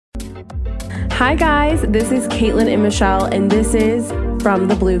Hi guys, this is Caitlin and Michelle, and this is From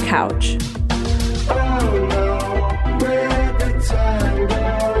the Blue Couch.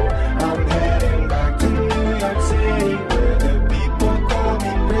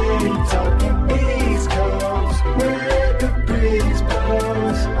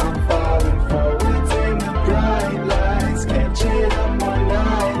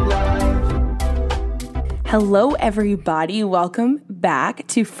 Hello, everybody. Welcome back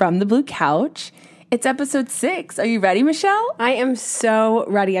to From the Blue Couch. It's episode 6. Are you ready, Michelle? I am so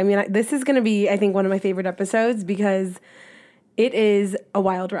ready. I mean, this is going to be, I think, one of my favorite episodes because it is a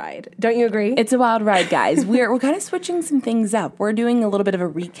wild ride. Don't you agree? It's a wild ride, guys. We're kind of switching some things up. We're doing a little bit of a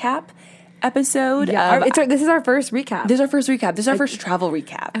recap episode. Yeah, this is our first recap. This is our first recap. This is our first travel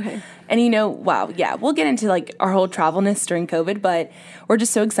recap. Okay. And we'll get into like our whole travelness during COVID, but we're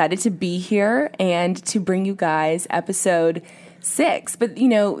just so excited to be here and to bring you guys episode 6. But,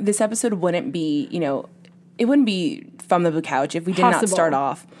 this episode wouldn't be, it wouldn't be From the Blue Couch if we did not start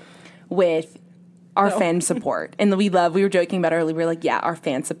off with our fan support. And we were joking about it earlier. We were like, our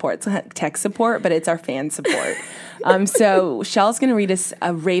fan support. It's not tech support, but it's our fan support. So Shell's going to read us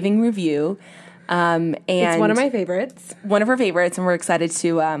a raving review. And it's one of my favorites. One of her favorites, and we're excited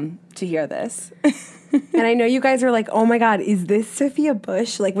to hear this. And I know you guys are like, oh my God, is this Sophia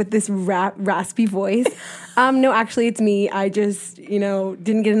Bush? Like with this raspy voice? No, actually it's me. I just,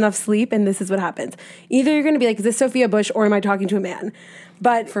 didn't get enough sleep and this is what happens. Either you're going to be like, is this Sophia Bush or am I talking to a man?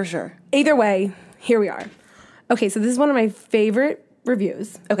 But for sure. Either way, here we are. Okay, so this is one of my favorite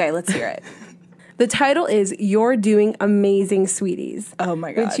reviews. Okay, let's hear it. The title is You're Doing Amazing, Sweeties. Oh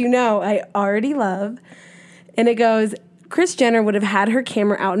my God. Which I already love. And it goes, Kris Jenner would have had her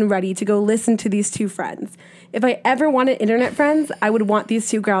camera out and ready to go listen to these two friends. If I ever wanted internet friends, I would want these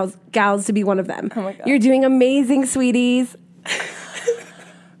two gals to be one of them. Oh my God. You're doing amazing, sweeties.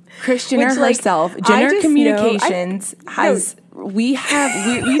 Kris Jenner herself, Jenner Communications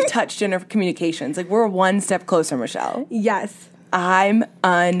we've touched Jenner Communications. Like we're one step closer, Michelle. Yes. I'm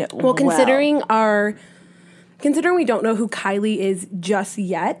unwell. Well, considering we don't know who Kylie is just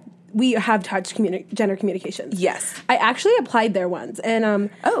yet, we have touched Jenner Communications. Yes. I actually applied there once, and I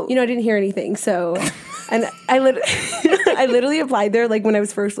didn't hear anything. So, and I literally applied there like when I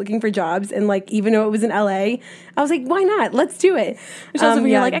was first looking for jobs, and like even though it was in LA, I was like, why not? Let's do it.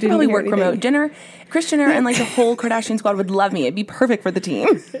 You're like, I could probably work remote. Kris Jenner and like the whole Kardashian squad would love me. It'd be perfect for the team.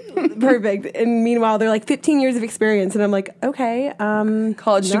 Perfect. And meanwhile, they're like 15 years of experience, and I'm like, okay,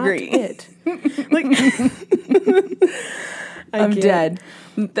 college degree. I'm dead.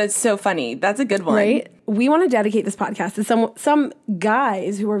 That's so funny. That's a good one. Right? We want to dedicate this podcast to some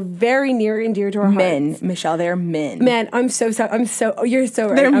guys who are very near and dear to our men, hearts. Michelle, they're men. Men, I'm so sorry. You're so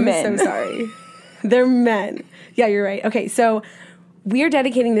right. They're I'm men. so sorry. They're men. Yeah, you're right. Okay, so we are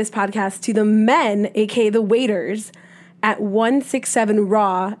dedicating this podcast to the men, aka the waiters, at 167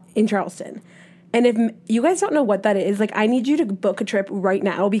 Raw in Charleston. And if you guys don't know what that is, like I need you to book a trip right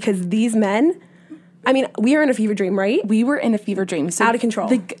now because these men, I mean, we are in a fever dream, right? We were in a fever dream. So out of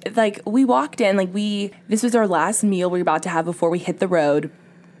control. We walked in, this was our last meal we were about to have before we hit the road.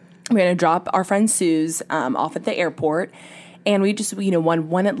 We're going to drop our friend Suze off at the airport. And we just,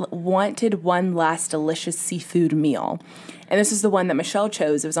 wanted one last delicious seafood meal. And this is the one that Michelle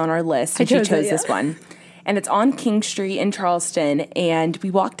chose. It was on our list. And she chose this one. And it's on King Street in Charleston. And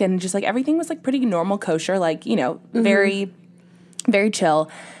we walked in and just everything was pretty normal, kosher, very, very chill.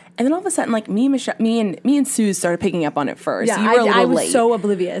 And then all of a sudden, me and Suze started picking up on it first. Yeah, I was late. So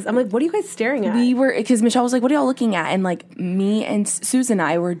oblivious. I'm like, what are you guys staring at? Because Michelle was like, what are y'all looking at? And me and Suze and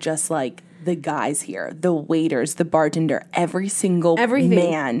I were just the guys here, the waiters, the bartender, everything.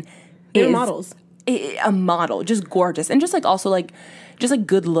 Man They're is models. A model, just gorgeous. And just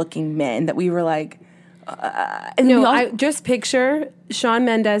good looking men that we were like, I just picture Shawn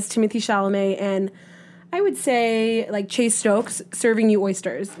Mendes, Timothée Chalamet, and I would say Chase Stokes serving you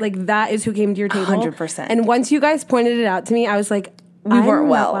oysters. That is who came to your table. 100%. And once you guys pointed it out to me, I was like, we weren't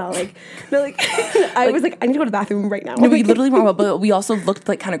well. I was like, I need to go to the bathroom right now. No, we literally weren't well, but we also looked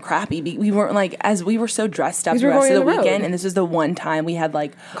kind of crappy. We weren't as we were so dressed up the rest of the weekend, and this was the one time we had our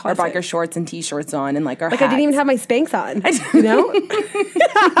biker shorts and t-shirts on and our hats. I didn't even have my Spanx on, you know?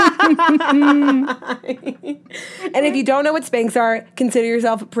 And if you don't know what Spanx are, consider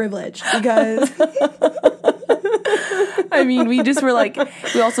yourself privileged because... I mean, we just were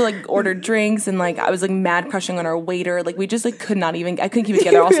we also ordered drinks and I was mad crushing on our waiter. We just could not even, I couldn't keep it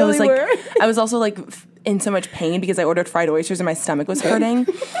together. Also, really I was also in so much pain because I ordered fried oysters and my stomach was hurting.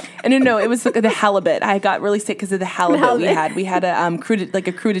 And no, it was the halibut. I got really sick because of the halibut we had. We had a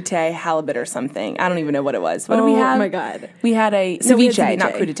crudité halibut or something. I don't even know what it was. What did we have? Oh my God. We had a ceviche,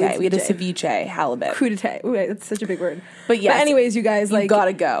 not crudité. We had a ceviche. ceviche halibut. Crudité. Ooh, that's such a big word. But yes. But anyways, you guys, like,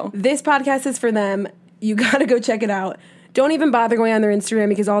 gotta go. This podcast is for them. You gotta go check it out. Don't even bother going on their Instagram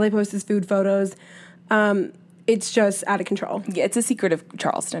because all they post is food photos. It's just out of control. Yeah, it's a secret of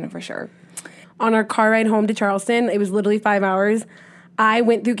Charleston for sure. On our car ride home to Charleston, it was literally 5 hours. I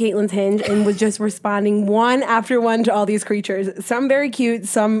went through Caitlin's Hinge and was just responding one after one to all these creatures. Some very cute,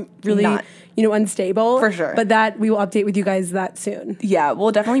 some really, Not. Unstable. For sure. But that we will update with you guys that soon. Yeah,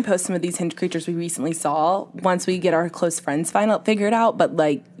 we'll definitely post some of these Hinge creatures we recently saw once we get our close friends figured out. But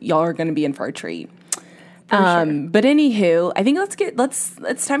like, y'all are going to be in for a treat. Sure. But anywho, I think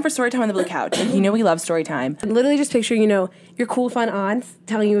it's time for story time on the blue couch. Like, we love story time. Literally just picture, your cool, fun aunts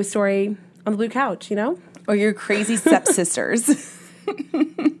telling you a story on the blue couch, Or your crazy stepsisters. I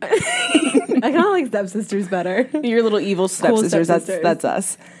kind of like stepsisters better. Your little evil stepsisters. Stepsisters. That's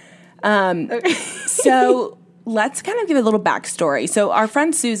us. Okay. So let's kind of give a little backstory. So our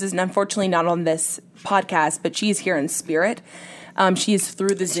friend Suze is unfortunately not on this podcast, but she's here in spirit. She is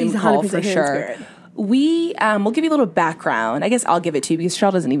through the Zoom call for sure. We'll give you a little background. I guess I'll give it to you because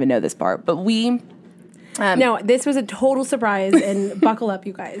Cheryl doesn't even know this part. But no, this was a total surprise, and buckle up,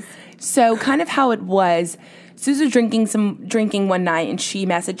 you guys. So kind of how it was, Suze was drinking one night, and she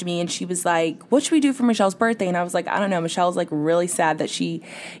messaged me, and she was like, what should we do for Michelle's birthday? And I was like, I don't know. Michelle's like really sad that she,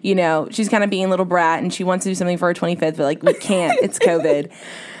 she's kind of being a little brat, and she wants to do something for her 25th, but like we can't. It's COVID.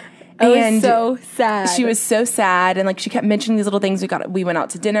 I was so sad. She was so sad, and like she kept mentioning these little things. We went out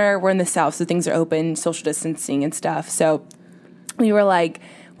to dinner. We're in the South, so things are open, social distancing and stuff. So we were like,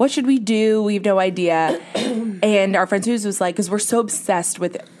 what should we do? We have no idea. And our friend Suze was like, because we're so obsessed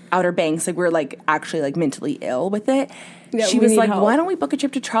with Outer Banks, like we're like actually like mentally ill with it. Yeah, she was like, help. why don't we book a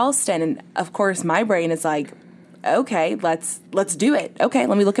trip to Charleston? And of course, my brain is like, okay, let's do it. Okay,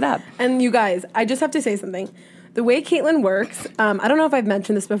 let me look it up. And you guys, I just have to say something. The way Caitlin works, I don't know if I've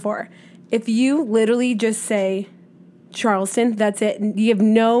mentioned this before. If you literally just say Charleston, that's it. You have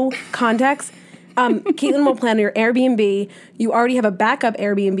no context. Caitlin will plan your Airbnb. You already have a backup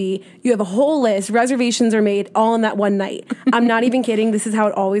Airbnb. You have a whole list. Reservations are made all in that one night. I'm not even kidding. This is how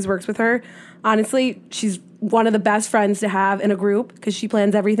it always works with her. Honestly, she's one of the best friends to have in a group because she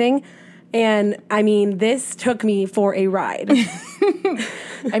plans everything. And I mean, this took me for a ride.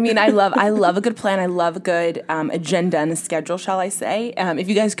 I mean, I love a good plan. I love a good agenda and a schedule, shall I say? If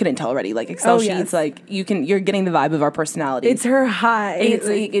you guys couldn't tell already, like Excel sheets, yes. like you're getting the vibe of our personality. It's her high.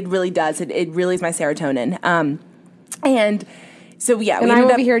 It really does. It really is my serotonin. And so yeah, and I'm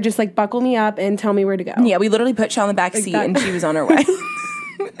over here just like buckle me up and tell me where to go. Yeah, we literally put Shell in the back seat and she was on her way.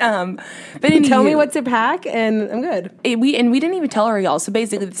 But tell me what to pack and I'm good. We didn't even tell her, y'all. So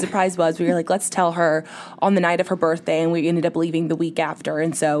basically the surprise was we were like, let's tell her on the night of her birthday, and we ended up leaving the week after.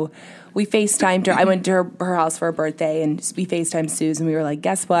 And so we FaceTimed her. I went to her house for her birthday, and we FaceTimed Suze, and we were like,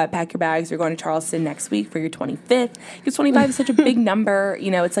 guess what? Pack your bags. We're going to Charleston next week for your 25th. Because 25 is such a big number.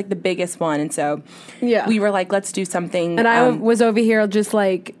 It's like the biggest one. And so we were like, let's do something. And I was over here just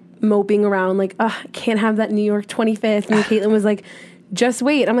like moping around like, I can't have that New York 25th. And Caitlin was like, just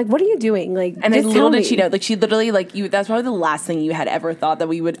wait. I'm like, what are you doing? Like, and just little did she know, like she literally like you. That's probably the last thing you had ever thought that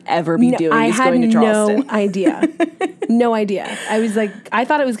we would ever be doing is going to Charleston. No idea. No idea. I was like, I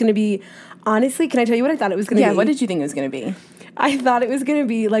thought it was going to be. Honestly, can I tell you what I thought it was going to be? Yeah. What did you think it was going to be? I thought it was going to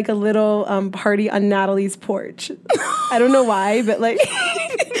be like a little party on Natalie's porch. I don't know why, but like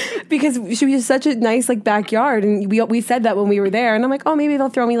because she has such a nice like backyard, and we said that when we were there, and I'm like, oh, maybe they'll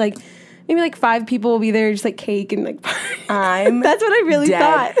throw me like. Maybe like 5 people will be there, just like cake and like. That's what I really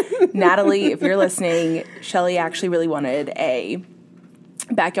thought. Natalie, if you're listening, Shelly actually really wanted a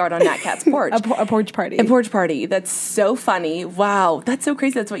backyard on Nat Cat's porch. a porch party. A porch party. That's so funny. Wow, that's so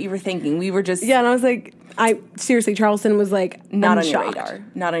crazy. That's what you were thinking. We were just and I was like, seriously, Charleston was like not on shocked. your radar,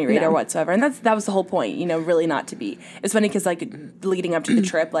 not on your radar whatsoever. And that was the whole point. Really not to be. It's funny because like leading up to the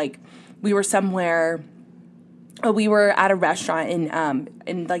trip, like we were somewhere. We were at a restaurant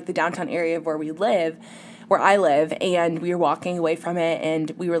in like the downtown area of where I live, and we were walking away from it,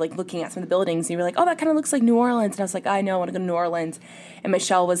 and we were like looking at some of the buildings, and you were like, oh, that kind of looks like New Orleans. And I was like, I know, I want to go to New Orleans. And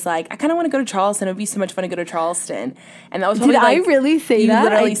Michelle was like, I kind of want to go to Charleston. It would be so much fun to go to Charleston. And that was probably Did I really say that? You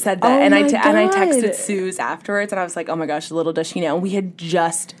literally said that. Oh and I God. texted Suze afterwards, and I was like, oh my gosh, little does she know. And we had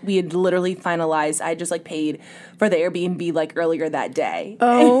literally finalized. I had just like paid for the Airbnb like earlier that day.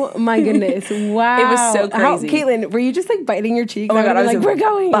 Oh my goodness. Wow. It was so crazy. Caitlin, were you just like biting your cheeks? Oh my God, I was like, we're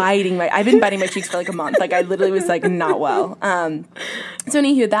going. I've been biting my cheeks for like a month. Like I literally was like not well. So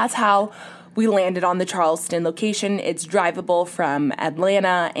anywho, that's how we landed on the Charleston location. It's drivable from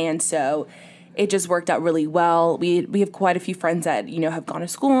Atlanta, and so it just worked out really well. We have quite a few friends that, you know, have gone to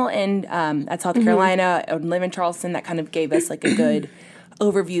school in at South Carolina and live in Charleston. That kind of gave us like a good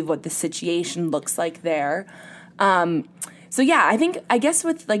overview of what the situation looks like there. So yeah, I guess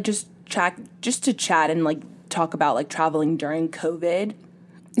with like just to chat and like talk about like traveling during COVID.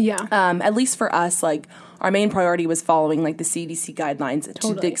 Yeah. At least for us, like our main priority was following like the CDC guidelines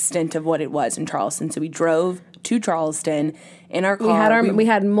to the extent of what it was in Charleston. So we drove to Charleston in our car. We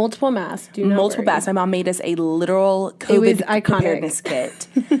had multiple masks. Multiple masks. My mom made us a literal COVID preparedness kit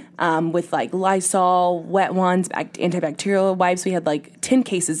with like Lysol, wet ones, antibacterial wipes. We had like 10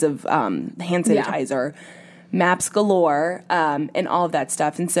 cases of hand sanitizer, maps galore, and all of that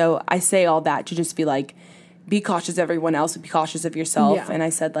stuff. And so I say all that to just be like, be cautious of everyone else, be cautious of yourself. Yeah. And I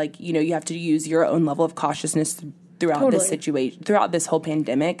said, like, you know, you have to use your own level of cautiousness throughout this situation, throughout this whole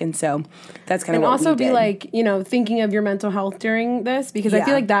pandemic. And so that's kind of what we did. And also be like, you know, thinking of your mental health during this, because I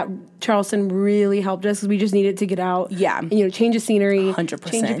feel like that Charleston really helped us because we just needed to get out. Yeah. And, you know, change of scenery, 100%.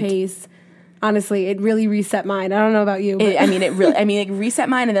 Change of pace. Honestly, it really reset mine. I don't know about you. But It reset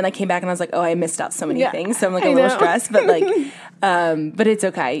mine, and then I came back and I was like, oh, I missed out so many things. So I'm like a little stressed, but like, but it's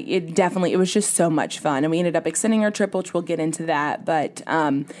okay. It was just so much fun. And we ended up extending our trip, which we'll get into that. But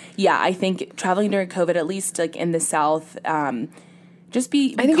yeah, I think traveling during COVID, at least like in the South, just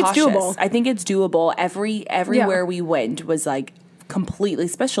be cautious. It's doable. I think it's doable. Everywhere we went was like, completely,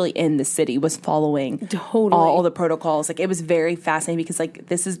 especially in the city, was following all the protocols. Like, it was very fascinating because like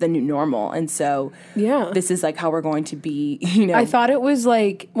this is the new normal, and so this is like how we're going to be. You know, I thought it was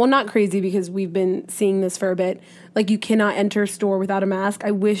like, well, not crazy because we've been seeing this for a bit. Like, you cannot enter a store without a mask.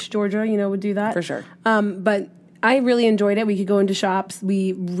 I wish Georgia, you know, would do that for sure. But I really enjoyed it. We could go into shops.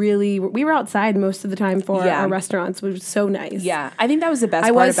 We were outside most of the time for our restaurants, which was so nice. Yeah, I think that was the best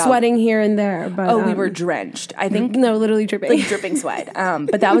part about... I was sweating here and there, but... we were drenched. I think... No, literally dripping. Like, dripping sweat.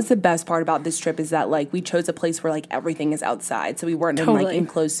 But that was the best part about this trip, is that, like, we chose a place where, like, everything is outside. So we weren't in, like,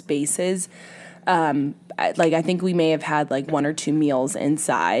 enclosed spaces. I think we may have had like 1 or 2 meals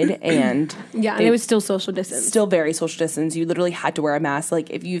inside, and and it was still social distance. Still very social distance. You literally had to wear a mask. Like,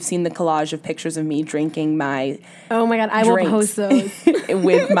 if you've seen the collage of pictures of me drinking my my god, I will post those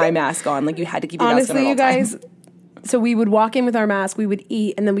with my mask on. Like, you had to keep your mask on at all times. So we would walk in with our mask, we would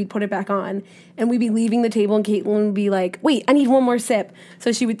eat, and then we'd put it back on. And we'd be leaving the table, and Caitlin would be like, wait, I need one more sip.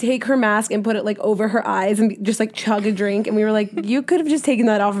 So she would take her mask and put it, like, over her eyes and just, like, chug a drink. And we were like, you could have just taken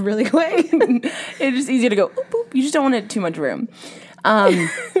that off really quick. It's just easier to go, oop, oop. You just don't want it too much room.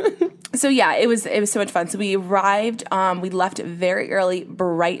 So, yeah, it was so much fun. So we arrived, we left very early,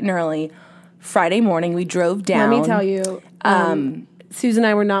 bright and early, Friday morning. We drove down. Let me tell you, Susan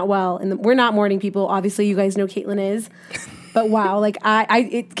and I were not well, and we're not morning people. Obviously, you guys know Caitlin is. But wow, like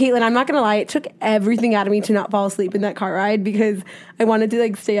Caitlin, I'm not gonna lie, it took everything out of me to not fall asleep in that car ride because I wanted to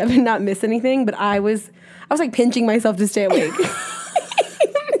like stay up and not miss anything. But I was like pinching myself to stay awake.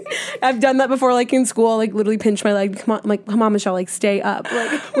 I've done that before, like in school, like literally pinch my leg. Come on, like, come on, Michelle, like stay up.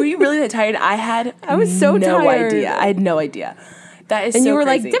 Like, were you really that tired? I was so tired. I had no idea. That is, and so you were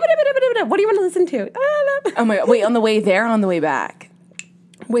crazy. Like, what do you want to listen to? Oh my god! Wait, on the way there, or on the way back?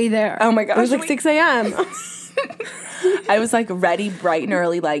 Way there. Oh my gosh. It was like 6 a.m. I was like ready bright and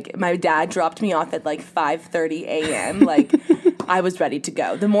early. Like, my dad dropped me off at like 5:30 a.m. Like, I was ready to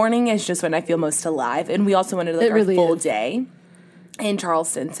go. The morning is just when I feel most alive. And we also wanted like our full day in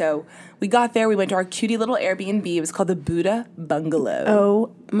Charleston. So we got there. We went to our cutie little Airbnb. It was called the Buddha Bungalow.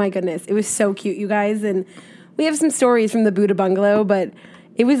 Oh my goodness. It was so cute, you guys. And we have some stories from the Buddha Bungalow, but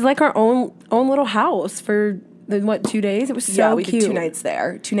it was like our own little house for... 2 days? It was so cute. Yeah, we did 2 nights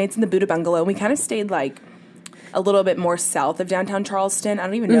there. 2 nights in the Buddha Bungalow. And we kind of stayed like a little bit more south of downtown Charleston. I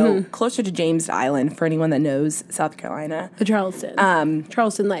don't even know. Closer to James Island, for anyone that knows South Carolina. The Charleston.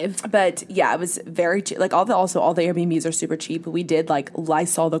 Charleston life. But yeah, it was very cheap. Like all the Airbnbs are super cheap. We did like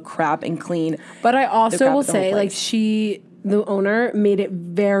Lysol the crap and clean. But I also will say, like, the owner made it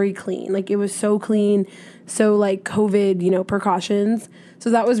very clean. Like, it was so clean. So like COVID, precautions. So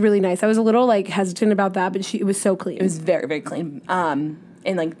that was really nice. I was a little like hesitant about that, but it was so clean. It was very, very clean. And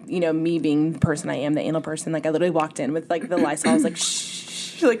like, me being the person I am, the anal person, like I literally walked in with like the Lysol. I was like,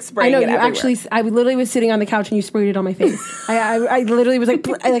 shh, like spraying it everywhere. I literally was sitting on the couch and you sprayed it on my face. I literally was like,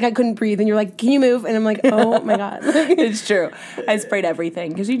 I couldn't breathe. And you're like, can you move? And I'm like, oh my God. It's true. I sprayed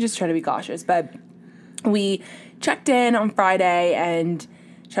everything because you just try to be cautious. But we checked in on Friday and...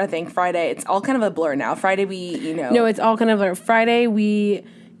 Trying to think, Friday, it's all kind of a blur now. Friday, No, it's all kind of a blur. Friday, we,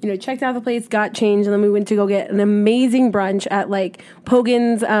 checked out the place, got changed, and then we went to go get an amazing brunch at, like,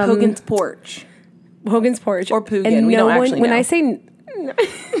 Pogan's... Pogan's Porch. Pogan's Porch. Or Pugin, we don't actually know. When I say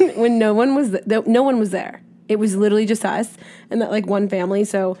when no one was there. It was literally just us and that like one family.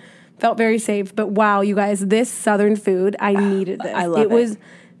 So felt very safe. But wow, you guys, this Southern food, I needed this. I love it. It was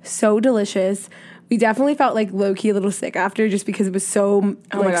so delicious. We definitely felt like low key a little sick after just because it was so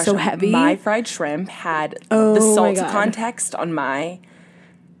so heavy. My fried shrimp had the my salt God. context on my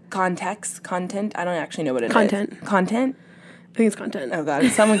content. I don't actually know what it is. Content. Content? I think it's content. Oh God,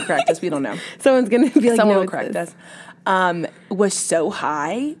 someone correct us. We don't know. Someone's gonna be like, Someone no, will it's correct this. us. Was so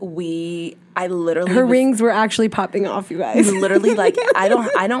high. I literally Her was rings were actually popping off, you guys. literally like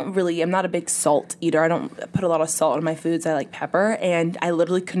I'm not a big salt eater. I don't put a lot of salt in my foods. I like pepper, and I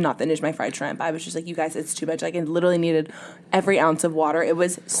literally could not finish my fried shrimp. I was just like, you guys, it's too much. Like, I literally needed every ounce of water. It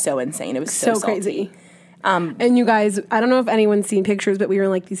was so insane. It was so salty. Crazy. And you guys, I don't know if anyone's seen pictures, but we were in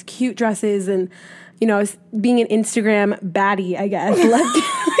like these cute dresses and, you know, I was being an Instagram baddie, I guess.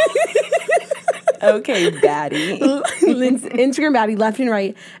 Okay, baddie. Instagram baddie left and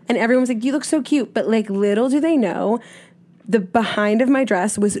right. And everyone was like, you look so cute. But like, little do they know, the behind of my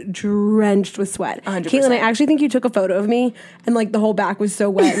dress was drenched with sweat. 100%. Caitlin, I actually think you took a photo of me and like the whole back was so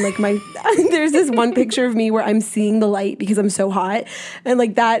wet. And like there's this one picture of me where I'm seeing the light because I'm so hot. And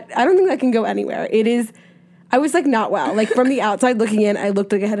like that, I don't think that can go anywhere. I was like not well. Like from the outside looking in, I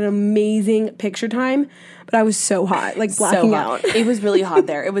looked like I had an amazing picture time, but I was so hot, like blacking out. It was really hot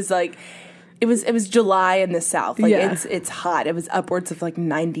there. It was like it was July in the South. Like it's hot. It was upwards of like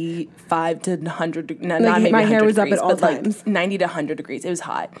 95 to 100. No, Like, not maybe my 100 hair was up degrees, at all but like times. 90 to 100 degrees. It was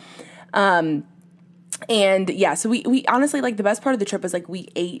hot. And yeah, so we honestly, like, the best part of the trip was like we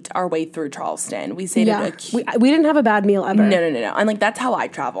ate our way through Charleston. We stayed at a cute. We didn't have a bad meal ever. No. And like that's how I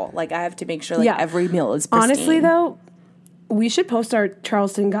travel. Like I have to make sure like every meal is pristine. Honestly, though, we should post our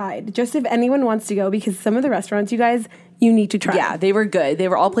Charleston guide just if anyone wants to go because some of the restaurants, you guys, you need to try. Yeah, they were good. They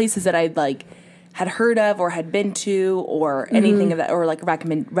were all places that I'd like had heard of or had been to or anything of that or like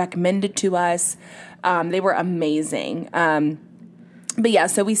recommended to us. They were amazing. But yeah,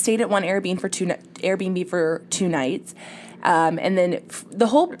 so we stayed at one Airbnb for 2 nights. And then the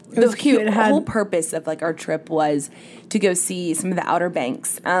whole whole purpose of like our trip was to go see some of the Outer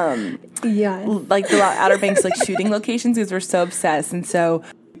Banks. Like the Outer Banks like shooting locations because we're so obsessed. And so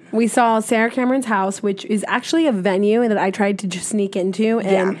we saw Sarah Cameron's house, which is actually a venue that I tried to just sneak into,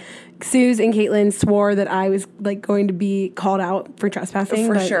 and Suze and Caitlin swore that I was like going to be called out for trespassing.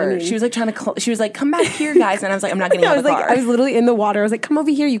 For sure. I mean, she was like she was like, come back here, guys. And I was like, I'm not getting out of the car. I was literally in the water. I was like, come over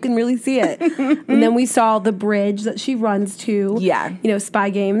here. You can really see it. And then we saw the bridge that she runs to. Yeah. You know, Spy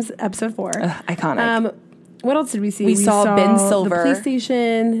Games, episode 4. Iconic. What else did we see? We saw Ben Silver. The police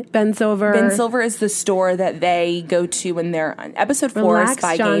station, Ben Silver. Ben Silver is the store that they go to when they're on episode 4. Relax,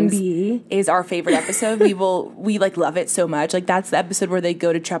 Spy John Games B. is our favorite episode. We like love it so much. Like that's the episode where they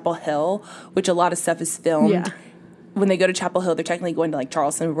go to Chapel Hill, which a lot of stuff is filmed. Yeah. When they go to Chapel Hill, they're technically going to like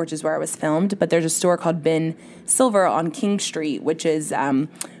Charleston, which is where it was filmed. But there's a store called Ben Silver on King Street, which is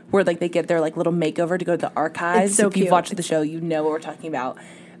where like they get their like little makeover to go to the archives. It's so if you've cute. watched the show, you know what we're talking about.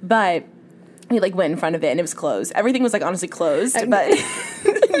 But we like went in front of it and it was closed. Everything was like honestly closed, but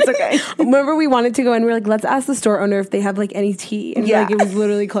it's okay. Remember we wanted to go and we were like, let's ask the store owner if they have like any tea. And like it was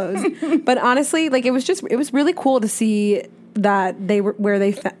literally closed. But honestly, like it was really cool to see that they were where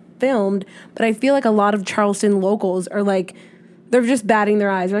they filmed. But I feel like a lot of Charleston locals are like, they're just batting their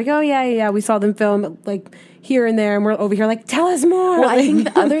eyes. They're like, oh yeah, we saw them film like here and there, and we're over here like, tell us more. Well, I think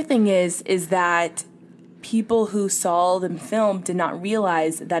the other thing is that people who saw them film did not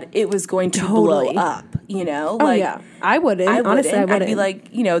realize that it was going to blow up, you know? Oh, yeah. I wouldn't. Honestly, I wouldn't. I'd be like,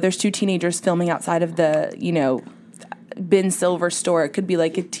 you know, there's 2 teenagers filming outside of the, you know, Ben Silver store. It could be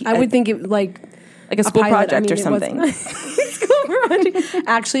like I would think it like a school project or something. School project.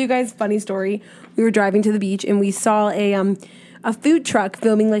 Actually, you guys, funny story. We were driving to the beach and we saw a food truck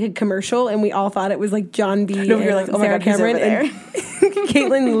filming like a commercial, and we all thought it was like John B. No, we were like, oh my Sarah God, he's Cameron. over there. And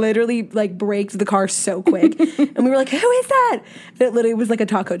Caitlin literally like braked the car so quick, and we were like, "Who is that?" And it literally was like a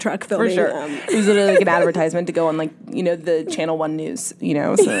taco truck filming. For sure, it was literally like an advertisement to go on like, you know, the Channel 1 news, you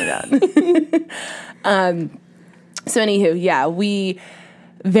know, something like that. So anywho, yeah, we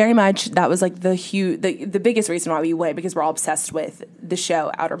very much, that was like the biggest reason why we went, because we're all obsessed with the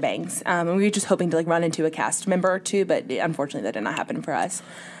show Outer Banks, and we were just hoping to like run into a cast member or two, but unfortunately that did not happen for us.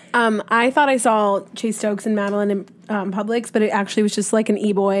 I thought I saw Chase Stokes and Madeline in Publix, but it actually was just like an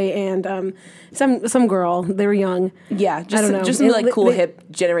e-boy and some girl. They were young. Yeah, just I don't know. Just like cool hip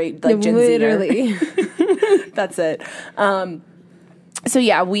generate like Gen literally. Z. That's it. So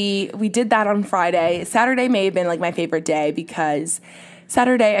yeah, we did that on Friday. Saturday may have been like my favorite day because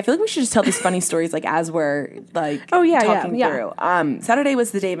Saturday, I feel like we should just tell these funny stories like as we're like talking through. Saturday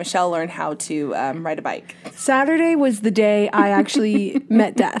was the day Michelle learned how to ride a bike. Saturday was the day I actually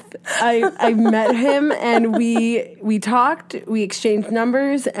met Death. I met him and we talked, we exchanged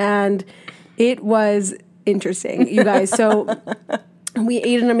numbers, and it was interesting, you guys. So we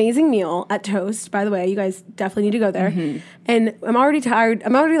ate an amazing meal at Toast, by the way. You guys definitely need to go there. Mm-hmm. And I'm already tired.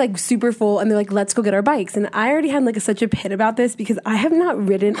 I'm already like super full. And they're like, let's go get our bikes. And I already had like such a pit about this because I have not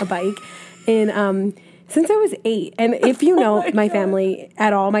ridden a bike in since I was 8. And if you know my family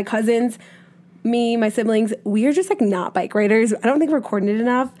at all, my cousins, me, my siblings, we are just like not bike riders. I don't think we're coordinated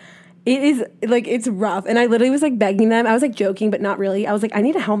enough. It is like, it's rough. And I literally was like begging them. I was like joking, but not really. I was like, I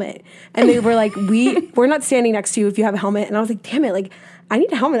need a helmet. And they were like, we're not standing next to you if you have a helmet. And I was like, damn it. Like, I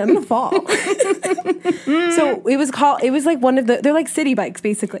need a helmet. I'm going to fall. So it was like one of they're like city bikes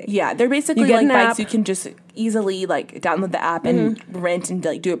basically. Yeah. They're basically like bikes you can just easily like download the app and rent and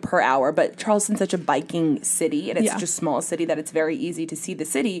like do it per hour. But Charleston's such a biking city and it's such a small city that it's very easy to see the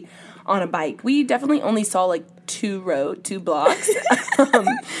city on a bike. We definitely only saw like 2 blocks.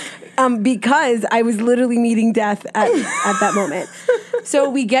 Because I was literally meeting Death at that moment. So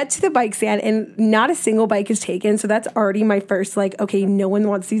we get to the bike stand and not a single bike is taken. So that's already my first like, okay, no one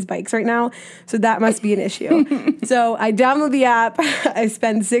wants these bikes right now. So that must be an issue. So I download the app. I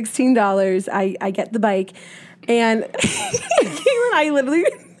spend $16. I get the bike. And Caitlin,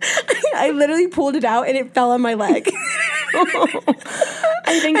 I literally pulled it out and it fell on my leg.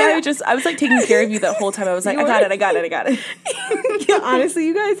 I think I was like taking care of you the whole time. I was like, I got it. Yeah, honestly,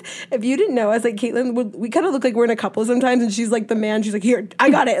 you guys, if you didn't know, I was like, Caitlin, we kind of look like we're in a couple sometimes, and she's like the man. She's like, here, I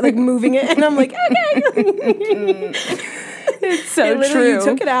got it, like moving it, and I'm like, okay. It's so true. You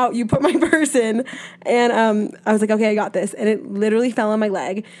took it out, you put my purse in, and I was like, okay, I got this, and it literally fell on my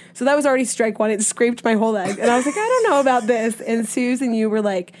leg. So that was already strike one. It scraped my whole leg, and I was like, I don't know about this. And Suze and you were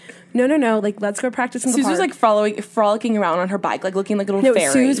like, no, like let's go practice in the park. Suze was like frolicking around on her bike, like looking like a little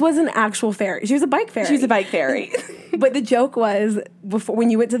fairy. Suze was an actual fairy. She was a bike fairy. She was a bike fairy. But the joke was, when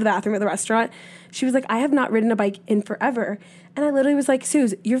you went to the bathroom at the restaurant, she was like, I have not ridden a bike in forever. And I literally was like,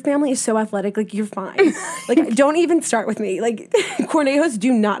 Suze, your family is so athletic. Like, you're fine. Like, don't even start with me. Like, Cornejos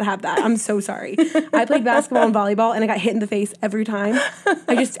do not have that. I'm so sorry. I played basketball and volleyball, and I got hit in the face every time.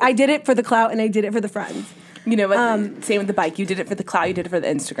 I did it for the clout, and I did it for the friends. You know what? Same with the bike. You did it for the clout. You did it for the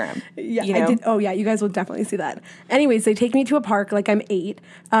Instagram. Yeah, you know? I did. Oh, yeah. You guys will definitely see that. Anyways, they take me to a park like I'm 8.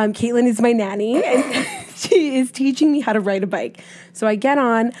 Caitlin is my nanny, and she is teaching me how to ride a bike. So I get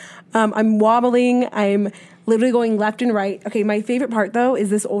on. I'm wobbling. I'm literally going left and right. Okay, my favorite part, though, is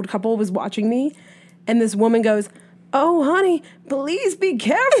this old couple was watching me, and this woman goes, oh, honey, please be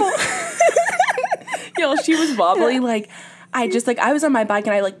careful. Yo, she was wobbling like... I was on my bike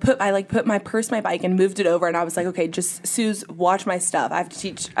and I put my purse in my bike and moved it over, and I was like, okay, just Suze, watch my stuff. I've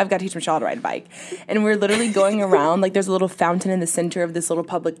got to teach Michelle to ride a bike. And we're literally going around, like there's a little fountain in the center of this little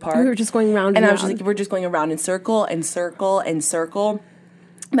public park. We were just going round and I was just like, we're just going around in circle and circle and circle.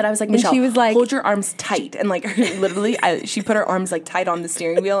 But I was like, Michelle, she was like, hold your arms tight. And like, literally, she put her arms like tight on the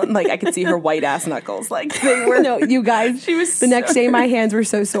steering wheel, and like I could see her white ass knuckles. Like they were. No, you guys. She was the next day, my hands were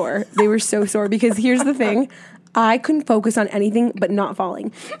so sore. They were so sore because here's the thing. I couldn't focus on anything but not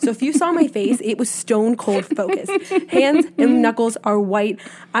falling. So if you saw my face, it was stone cold focus. Hands and knuckles are white.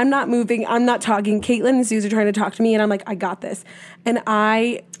 I'm not moving. I'm not talking. Caitlin and Suze are trying to talk to me, and I'm like, I got this. And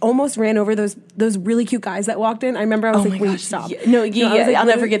I almost ran over those really cute guys that walked in. I remember I was like, wait, stop. Yeah. No, like, I'll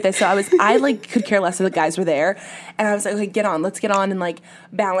never forget this. So I like could care less if the guys were there. And I was like, okay, get on. Let's get on and like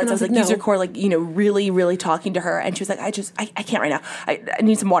balance. I was like, use your core, like, really, really talking to her. And she was like, I can't right now. I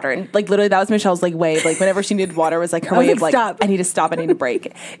need some water. And like literally that was Michelle's like way. Like whenever she needed water was like her way of like, stop. I need to stop. I need to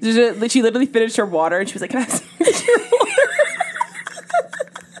break. She literally finished her water and she was like, can I have some of your water?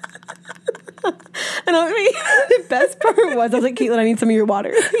 And the best part was, I was like, Caitlin, I need some of your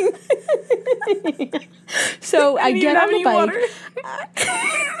water. So I get on the bike.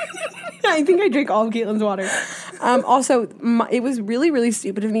 I think I drank all of Caitlin's water. Also, it was really, really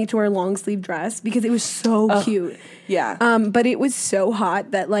stupid of me to wear a long sleeve dress because it was so cute. Yeah. But it was so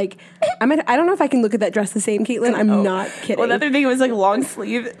hot that like, I don't know if I can look at that dress the same, Caitlin. I'm not kidding. Well, another thing, it was like long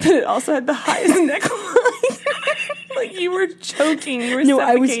sleeve, but it also had the highest neckline. Like you were choking. You were suffocating.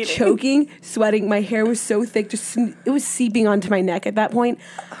 I was choking, sweating. My hair was so thick, it was seeping onto my neck at that point.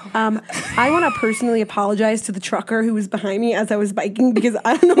 I want to personally apologize to the trucker who was behind me as I was biking because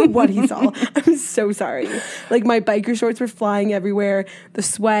I don't know what he saw. I'm so sorry. Like my biker shorts were flying everywhere, the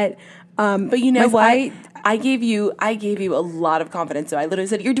sweat. But you know what? I gave you a lot of confidence. So I literally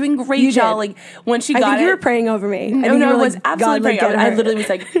said, "You're doing great, Michelle." Like when she got it, you were praying over me. No, I was absolutely praying. I literally was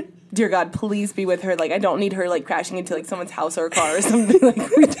like, dear God, please be with her. Like, I don't need her, like, crashing into, like, someone's house or a car or something.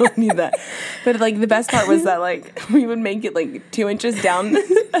 Like, we don't need that. But, like, the best part was that, like, we would make it, like, 2 inches down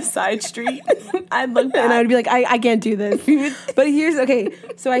a side street. I'd look back. And I would be like, I can't do this. But okay,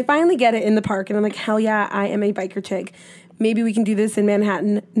 so I finally get it in the park, and I'm like, hell yeah, I am a biker chick. Maybe we can do this in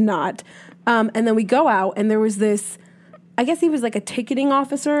Manhattan. Not. And then we go out, and there was this, I guess he was like a ticketing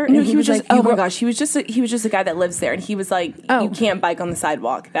officer. No, and he was just, like, oh my gosh, he was just a guy that lives there. And he was like, you can't bike on the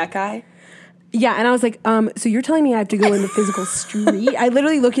sidewalk. That guy. Yeah, and I was like, so you're telling me I have to go in the physical street? I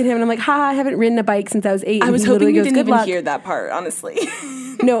literally look at him, and I'm like, I haven't ridden a bike since I was 8. I was and hoping you goes, didn't "Good even luck." hear that part, honestly.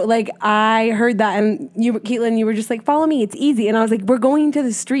 No, like, I heard that, and Caitlin, you were just like, follow me, it's easy. And I was like, we're going to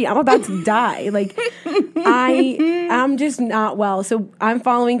the street. I'm about to die. Like, I'm just not well. So I'm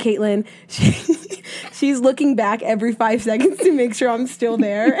following Caitlin. She's looking back every 5 seconds to make sure I'm still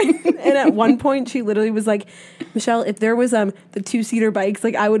there. And at one point, she literally was like, Michelle, if there was the 2-seater bikes,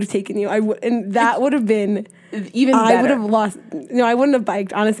 like, I would have taken you. And that would have been... Even better. I would have lost... No, I wouldn't have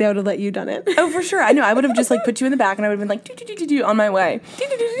biked. Honestly, I would have let you done it. Oh, for sure. I know. I would have just, like, put you in the back, and I would have been like, do on my way.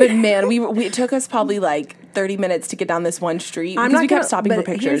 But, man, it took us probably, like, 30 minutes to get down this one street. Because we kept stopping for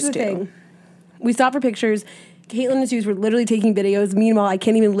pictures, too. Thing. We stopped for pictures. Caitlin and Suze were literally taking videos. Meanwhile, I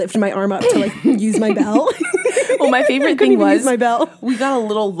can't even lift my arm up to, like, use my bell. Well, my favorite thing was my bell. We got a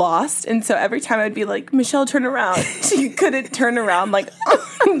little lost, and so every time I'd be like, Michelle, turn around. She couldn't turn around, like,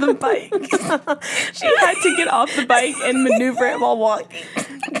 on the bike. She had to get off the bike and maneuver it while walking.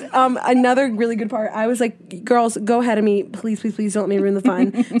 Another really good part, I was like, girls, go ahead of me. Please, please, please don't let me ruin the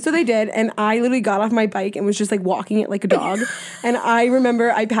fun. So they did, and I literally got off my bike and was just, like, walking it like a dog. And I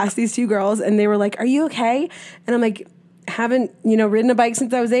remember I passed these 2 girls, and they were like, are you okay? And I'm like... haven't ridden a bike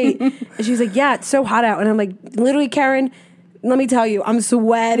since I was 8. And she's like, yeah, it's so hot out. And I'm like, literally, Karen, let me tell you, I'm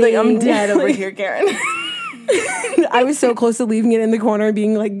sweating. Like, I'm dead over here, Karen. I was so close to leaving it in the corner and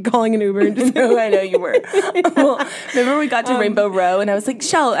being like, calling an Uber. And just I know you were. Well, remember we got to Rainbow Row, and I was like,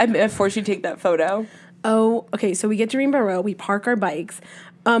 Shell, I forced you to take that photo. Oh, okay. So we get to Rainbow Row. We park our bikes.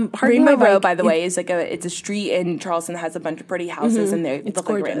 Rainbow Row, by the way, is like it's a street in Charleston that has a bunch of pretty houses, and they look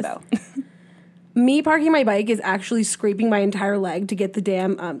gorgeous. like rainbow. Me parking my bike is actually scraping my entire leg to get the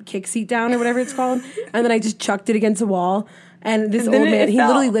damn kick seat down or whatever it's called. And then I just chucked it against a wall. And this old man, he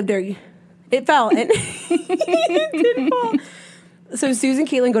literally lived there. It fell. And it did fall. So Suze and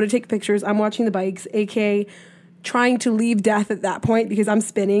Caitlin go to take pictures. I'm watching the bikes, a.k.a. trying to leave death at that point because I'm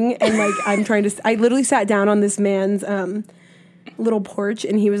spinning. And, like, I literally sat down on this man's... little porch,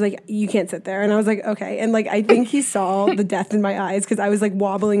 and he was like, you can't sit there. And I was like, okay. And, like, I think he saw the death in my eyes because I was, like,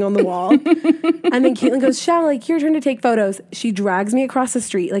 wobbling on the wall. And then Caitlin goes, Shell, like, your turn to take photos. She drags me across the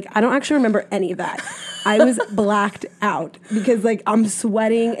street. Like, I don't actually remember any of that. I was blacked out because, like, I'm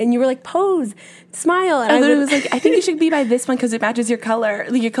sweating, and you were like, pose, smile. And I was like, I think you should be by this one because it matches your color,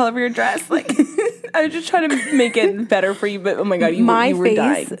 like your color of your dress. Like, I was just trying to make it better for you, but oh my God, you were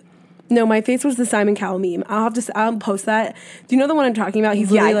dying. No, my face was the Simon Cowell meme. I'll post that. Do you know the one I'm talking about? He's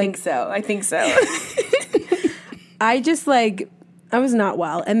literally I think so. I just, like, I was not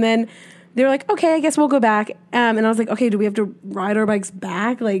well. And then they were like, okay, I guess we'll go back. And I was like, okay, do we have to ride our bikes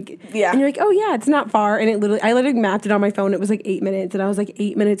back? Like, yeah. And you're like, oh yeah, it's not far. And I literally mapped it on my phone. It was like 8 minutes. And I was like,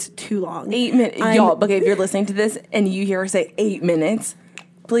 8 minutes too long. 8 minutes. Y'all, okay, if you're listening to this and you hear her say 8 minutes,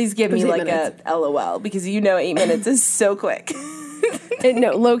 please give me like a LOL because 8 minutes is so quick.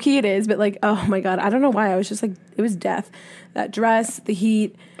 No, low key it is, but like, oh my God, I don't know why. I was just like, it was death. That dress, the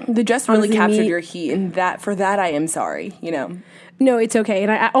heat. The dress really captured your heat, and for that I am sorry, No, it's okay.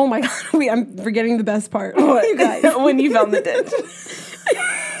 And oh my God, I'm forgetting the best part. What? You guys. When you found the ditch.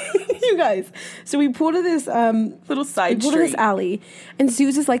 You guys. So we pulled to this little side street. To this alley, and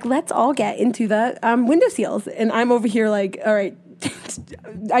Suze is like, let's all get into the window seals. And I'm over here like, all right,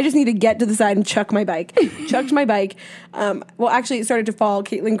 I just need to get to the side and chuck my bike. Chucked my bike. Well, actually, it started to fall.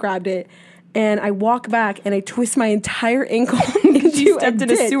 Caitlin grabbed it. And I walk back and I twist my entire ankle into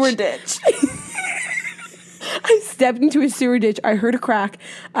a sewer ditch. I stepped into a sewer ditch. I heard a crack.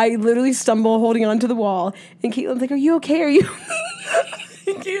 I literally stumble holding onto the wall. And Caitlin's like, are you okay? Are you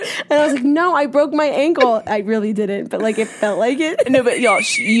And I was like, no, I broke my ankle. I really didn't, but like it felt like it. No, but y'all,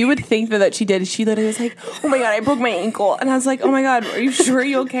 you would think that she did. She literally was like, oh my God, I broke my ankle. And I was like, oh my God, are you sure? Are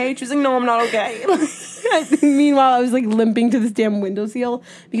you okay? She was like, no, I'm not okay. Meanwhile, I was like limping to this damn window seal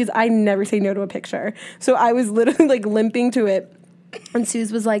because I never say no to a picture. So I was literally like limping to it. And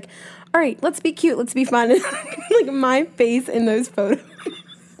Suze was like, all right, let's be cute. Let's be fun. Like my face in those photos.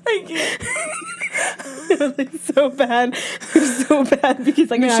 I can't. It was like so bad. It was so bad because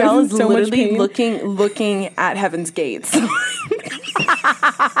like Michelle is so literally looking at heaven's gates.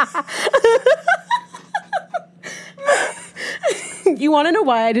 You want to know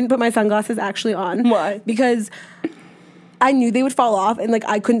why I didn't put my sunglasses actually on? Why? Because I knew they would fall off, and like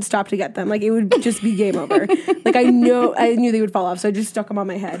I couldn't stop to get them. Like it would just be game over. Like I knew they would fall off, so I just stuck them on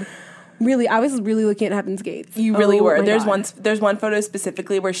my head. Really, I was really looking at Heaven's Gates. You really were. There's God. one photo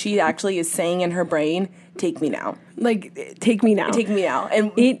specifically where she actually is saying in her brain, "Take me now." Like, take me now. Take me now.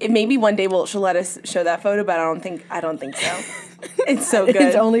 And it maybe one day she'll let us show that photo, but I don't think so. It's so good.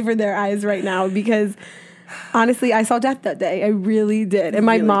 It's only for their eyes right now because honestly, I saw death that day. I really did. And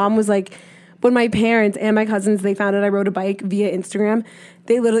my mom was like, when my parents and my cousins, they found out I rode a bike via Instagram,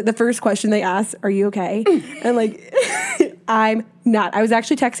 they literally, the first question they asked, "Are you okay?" And like, I'm not. I was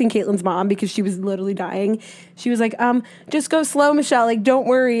actually texting Caitlin's mom because she was literally dying. She was like, just go slow, Michelle. Like, don't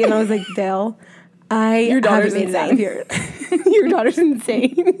worry. And I was like, Dale, Your daughter's haven't made it out of here. Your daughter's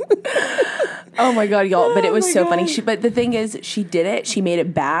insane. Oh my God, y'all! But it was so God. funny. But the thing is, she did it. She made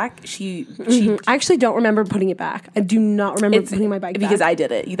it back. She I actually don't remember putting it back. I do not remember putting my bike because back. I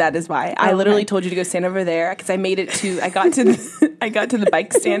did it. That is why. I literally told you to go stand over there because I made it to. I got to the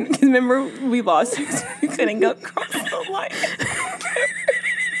bike stand because remember we lost. We couldn't go across the line.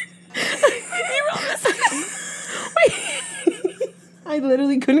 You were on the side. I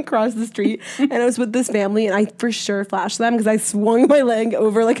literally couldn't cross the street, and I was with this family, and I for sure flashed them because I swung my leg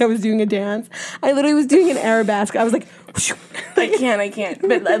over like I was doing a dance. I literally was doing an arabesque. I was like, whoosh. I can't.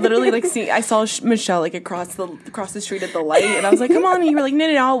 But I literally I saw Michelle like across the street at the light, and I was like, "Come on!" And you were like, "No,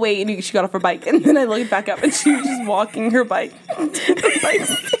 I'll wait." And she got off her bike, and then I looked back up, and she was just walking her bike to the bike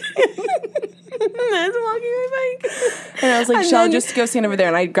stand. I was walking my bike, and I was like, "Michelle, just go stand over there."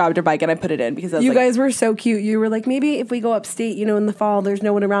 And I grabbed her bike and I put it in because I was you guys were so cute. You were like, maybe if we go upstate, in the fall, there's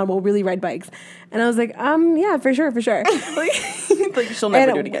no one around, we'll really ride bikes. And I was like, yeah, for sure. like she'll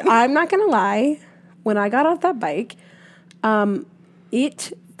never do it again. I'm not gonna lie, when I got off that bike,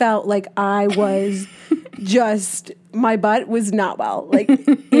 it felt like I was just, my butt was not well. Like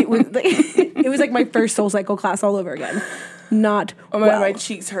it was like my first SoulCycle class all over again. Not Oh my well. God, my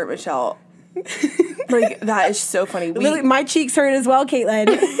cheeks hurt, Michelle. Like that is so funny. Literally, my cheeks hurt as well, Caitlin.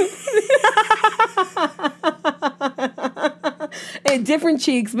 Different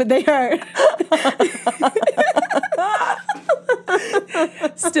cheeks, but they hurt.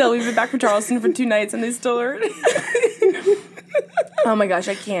 Still, we've been back from Charleston for 2 nights and they still hurt. Oh my gosh,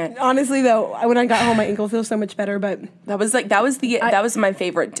 I can't. Honestly, though, when I got home, my ankle feels so much better. But that was my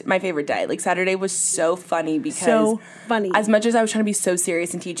favorite day. Like Saturday was so funny because so funny. As much as I was trying to be so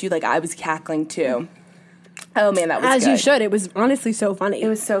serious and teach you, like I was cackling too. Oh man, that was as good. you should. It was honestly so funny. It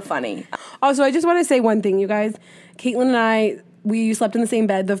was so funny. Also, I just want to say one thing, you guys. Caitlin and I, we slept in the same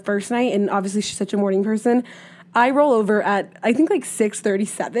bed the first night, and obviously she's such a morning person. I roll over at, I think, like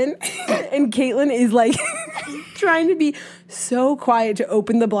 6:37, and Caitlin is like trying to be so quiet to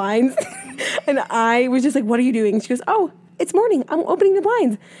open the blinds. And I was just like, "What are you doing?" She goes, "Oh, it's morning. I'm opening the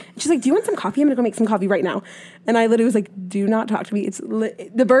blinds." And she's like, "Do you want some coffee? I'm going to go make some coffee right now." And I literally was like, "Do not talk to me.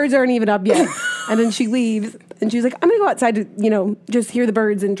 The birds aren't even up yet." And then she leaves, and she's like, "I'm going to go outside to, just hear the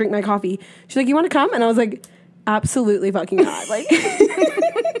birds and drink my coffee." She's like, "You want to come?" And I was like, "Absolutely fucking not." Like,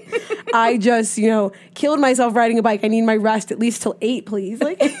 I just, killed myself riding a bike. I need my rest at least till 8, please.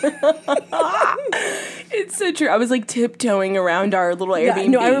 Like, it's so true. I was like tiptoeing around our little Airbnb.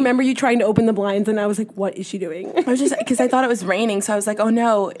 No, I remember you trying to open the blinds, and I was like, "What is she doing?" I was just because I thought it was raining, so I was like, "Oh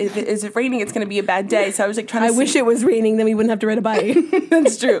no, if it raining, it's going to be a bad day." So I was like trying to. I wish it was raining, then we wouldn't have to ride a bike.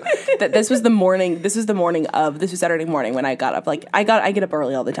 That's true. This was Saturday morning when I got up. Like I get up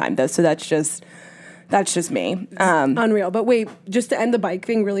early all the time though, so that's just me. Unreal. But wait, just to end the bike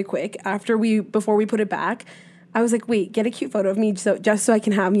thing really quick, before we put it back, I was like, wait, get a cute photo of me just so I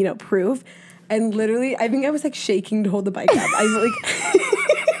can have, proof. And literally, I think I was like shaking to hold the bike up. I was like,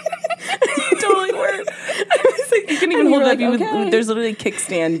 totally were. I was like, you couldn't even hold it up. Okay. There's literally a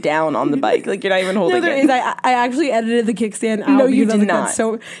kickstand down on the bike. Like you're not even holding it. No, there is. I actually edited the kickstand out. No, you did like, not.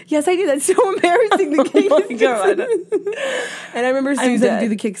 Yes, I did. That's so embarrassing. The Oh my God. And I remember Susan had to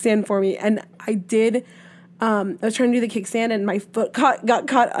do the kickstand for me, and I did. I was trying to do the kickstand, and my foot got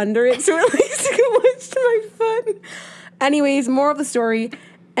caught under it, so it like squished my foot. Anyways, moral of the story: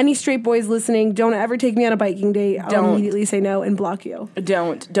 any straight boys listening, don't ever take me on a biking date. I'll immediately say no and block you.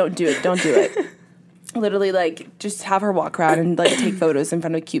 Don't do it. Don't do it. Literally, like, just have her walk around and like take photos in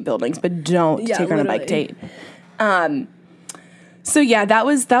front of cute buildings, but don't take her on a bike date. So yeah, that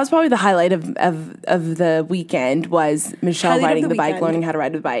was probably the highlight of the weekend was Michelle riding the bike, learning how to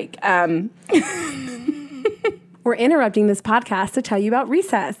ride the bike. We're interrupting this podcast to tell you about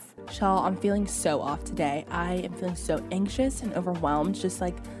recess. Michelle, I'm feeling so off today. I am feeling so anxious and overwhelmed. Just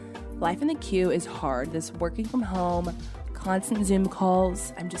like life in the queue is hard. This working from home, constant Zoom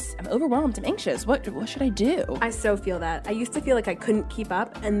calls. I'm overwhelmed. I'm anxious. What should I do? I so feel that. I used to feel like I couldn't keep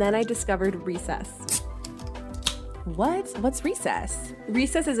up, and then I discovered Recess. What's Recess?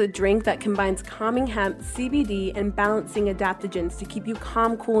 Recess is a drink that combines calming hemp, CBD, and balancing adaptogens to keep you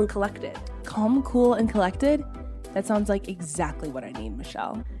calm, cool, and collected. Calm, cool, and collected? That sounds like exactly what I need,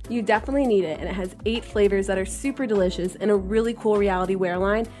 Michelle. You definitely need it, and it has 8 flavors that are super delicious and a really cool reality wear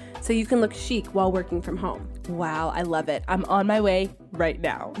line, so you can look chic while working from home. Wow, I love it. I'm on my way right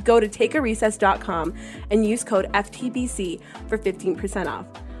now. Go to takearecess.com and use code FTBC for 15% off.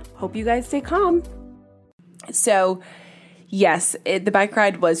 Hope you guys stay calm. So, yes, the bike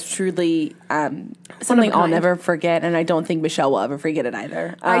ride was truly something I'll never forget, and I don't think Michelle will ever forget it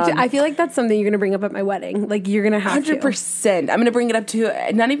either. I feel like that's something you're going to bring up at my wedding. Like, you're going to have 100%. I'm going to bring it up to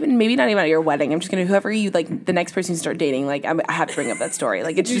maybe not even at your wedding. I'm just going to, whoever you, like, the next person you start dating, like, I have to bring up that story.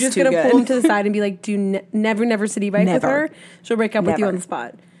 Like, it's you're just too good. You're just going to pull good. them to the side and be like, never city bike with her. She'll break up with you on the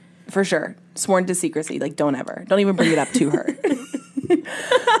spot. For sure. Sworn to secrecy. Like, don't even bring it up to her.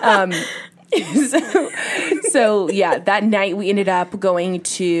 So yeah, that night we ended up going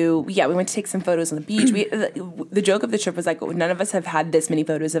to, we went to take some photos on the beach. The joke of the trip was like, none of us have had this many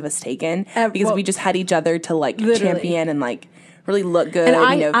photos of us taken because we just had each other to like champion and like really look good.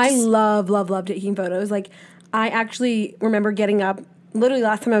 And I love taking photos. Like, I actually remember getting up. Literally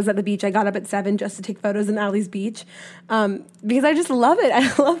last time I was at the beach, I got up at 7 just to take photos in Allie's beach because I just love it.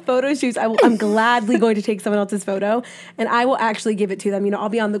 I love photo shoots. I'm gladly going to take someone else's photo, and I will actually give it to them. You know, I'll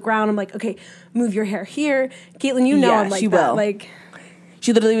be on the ground. I'm like, okay, move your hair here. Caitlin, you know I'm like that. Will. Like,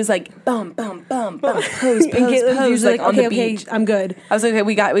 she literally was like, bum, bum, bum, bum, pose, and Caitlin's usually like, okay, I'm good. I was like, okay,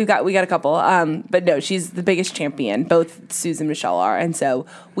 we got a couple. But no, she's the biggest champion. Both Suze and Michelle are. And so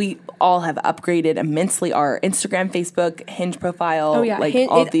we all have upgraded immensely our Instagram, Facebook, Hinge profile. Oh yeah. Like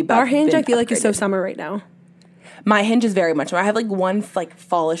all the above. Our Hinge, I feel like, is so summer right now. My Hinge is very much more. I have like one like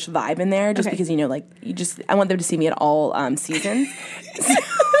fallish vibe in there just because, you know, like I want them to see me at all seasons.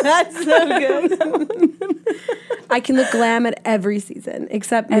 That's so good. I can look glam at every season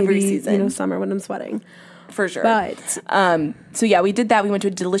except maybe, you know, summer when I'm sweating. For sure. But so yeah, we did that. We went to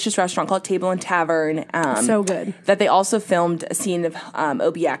a delicious restaurant called Table and Tavern. So good. That they also filmed a scene of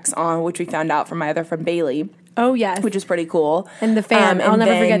OBX on, which we found out from Bailey. Oh, yes. Which is pretty cool. And the fan. I'll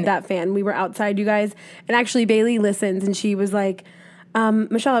never forget that fan. We were outside, you guys. And actually, Bailey listens, and she was like,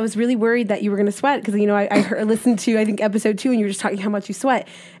 Michelle, I was really worried that you were going to sweat because, you know, I listened to, I think, episode 2, and you were just talking how much you sweat.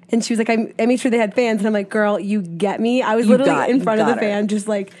 And she was like, I made sure they had fans. And I'm like, girl, you get me? I was literally in front of the fan just,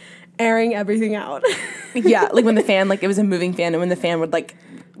 like, airing everything out. Yeah, like when the fan, like, it was a moving fan, and when the fan would, like,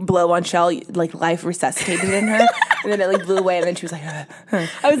 blow on Shell, like, life resuscitated in her. And then it, like, blew away, and then she was like, I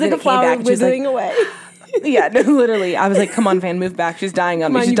was like a flower withering away. Yeah, no, literally. I was like, come on, fan, move back. She's dying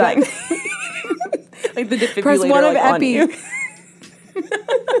on me. She's dying. Like the defibrillator. Press 1 of like, Epi.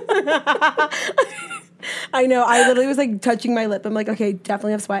 I know. I literally was like touching my lip. I'm like, okay,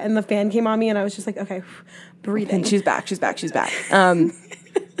 definitely have sweat. And the fan came on me, and I was just like, okay, breathing. And she's back. So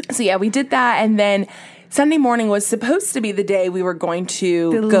yeah, we did that, and then Sunday morning was supposed to be the day we were going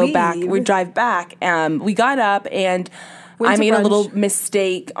to go back. We'd drive back. We got up and I made a little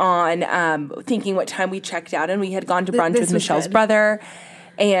mistake on thinking what time we checked out, and we had gone to brunch with Michelle's brother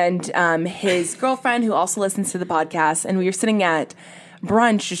and his girlfriend, who also listens to the podcast, and we were sitting at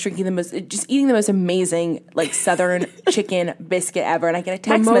brunch, just eating the most amazing like Southern chicken biscuit ever, and I get a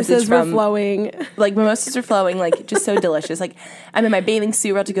text message from mimosas were flowing, like just so delicious. Like I'm in my bathing suit,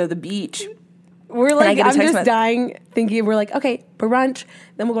 about to go to the beach. We're like, I'm just dying thinking, we're like, okay, brunch,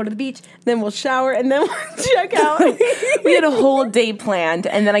 then we'll go to the beach, then we'll shower, and then we'll check out. We had a whole day planned,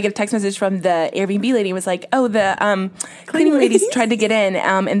 and then I get a text message from the Airbnb lady. It was like, oh, the cleaning ladies tried to get in,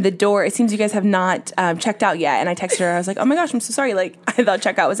 and the door, it seems you guys have not checked out yet. And I texted her, I was like, oh my gosh, I'm so sorry. Like, I thought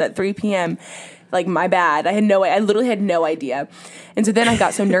checkout was at 3 p.m. Like, my bad. I literally had no idea. And so then I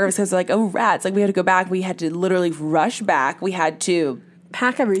got so nervous because I was like, oh, rats. Like, we had to go back. We had to literally rush back. We had to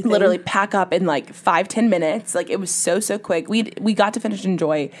pack everything. Literally pack up in like 5-10 minutes. Like it was so quick. We got to finish and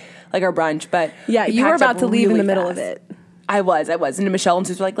enjoy like our brunch, but yeah, you were about to leave in the middle of it. I was. And Michelle and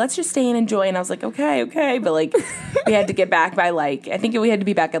Suze were like, let's just stay and enjoy. And I was like, okay. But like we had to get back by like, I think we had to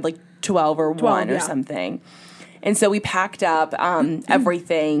be back at like 12 or 1 or something. And so we packed up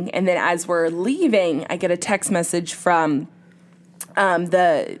everything. And then as we're leaving, I get a text message from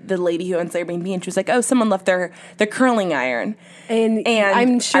the lady who owns Airbnb, and she was like, oh, someone left their curling iron. And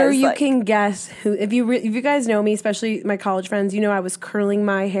I'm sure you can guess who, if you guys know me, especially my college friends, you know I was curling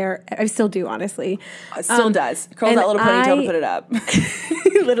my hair. I still do, honestly. It still does. Curls that little ponytail to put it up.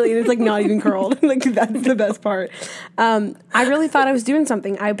 Literally, and it's like not even curled. Like that's the best part. I really thought I was doing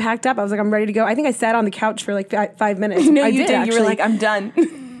something. I packed up. I was like, I'm ready to go. I think I sat on the couch for like 5 minutes. No, I you did. actually. You were like, I'm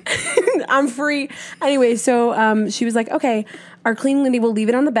done. I'm free. Anyway, so she was like, okay, our cleaning lady will leave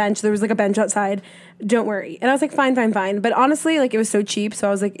it on the bench. There was like a bench outside. Don't worry. And I was like, fine. But honestly, like it was so cheap. So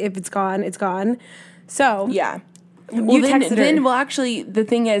I was like, if it's gone, it's gone. So yeah. Well, Well, actually, the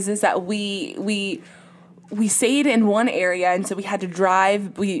thing is that we stayed in one area, and so we had to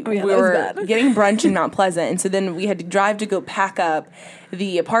drive. We were getting brunch in Mount Pleasant, and so then we had to drive to go pack up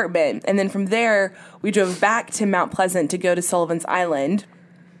the apartment, and then from there we drove back to Mount Pleasant to go to Sullivan's Island.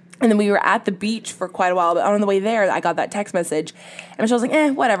 And then we were at the beach for quite a while, but on the way there, I got that text message. And Michelle was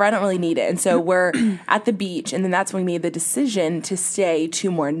like, whatever, I don't really need it. And so we're at the beach, and then that's when we made the decision to stay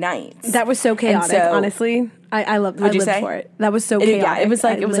 2 more nights. That was so chaotic, honestly. I lived for it. That was so chaotic. Yeah, it was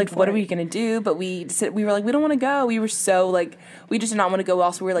like, what are we going to do? But we were like, we don't want to go. We were so, like, we just did not want to go.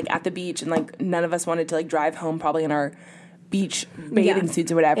 Also, we were, like, at the beach, and, like, none of us wanted to, like, drive home probably in our beach bathing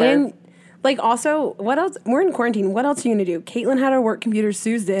suits or whatever. And like, also, what else? We're in quarantine. What else are you going to do? Caitlin had her work computer.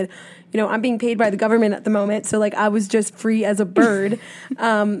 Suze did. You know, I'm being paid by the government at the moment. So, like, I was just free as a bird.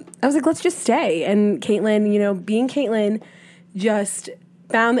 I was like, let's just stay. And Caitlin, you know, being Caitlin, just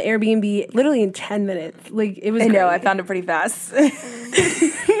found the Airbnb literally in 10 minutes. Like, it was I found it pretty fast.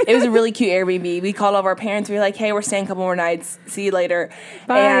 It was a really cute Airbnb. We called all of our parents. We were like, hey, we're staying a couple more nights. See you later.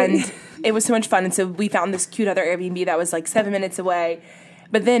 Bye. And it was so much fun. And so we found this cute other Airbnb that was, like, 7 minutes away.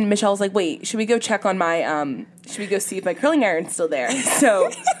 But then Michelle was like, wait, should we go check on my, should we go see if my curling iron's still there? So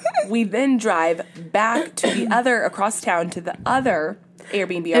we then drive back to across town to the other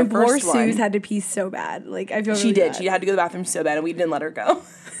Airbnb, our first one. And Suze had to pee so bad. Like, I feel she really did. bad. She had to go to the bathroom so bad, and we didn't let her go.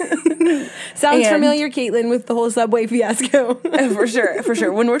 Sounds familiar, Caitlin, with the whole Subway fiasco. For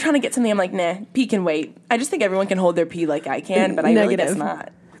sure. When we're trying to get something, I'm like, nah, pee can wait. I just think everyone can hold their pee like I can, but I really guess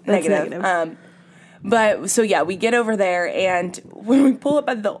not. That's negative. But so yeah, we get over there, and when we pull up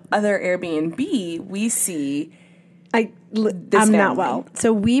at the other Airbnb, we see I'm not well.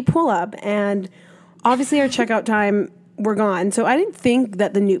 So we pull up, and obviously our checkout time, we're gone. So I didn't think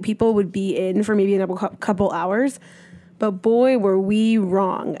that the new people would be in for maybe another couple hours, but boy, were we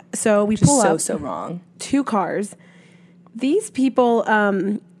wrong. So we pull up. So wrong. 2 cars. These people,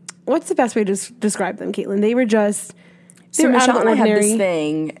 what's the best way to describe them, Caitlin? They were just. So Michelle and I have this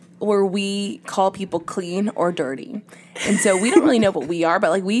thing where we call people clean or dirty. And so we don't really know what we are, but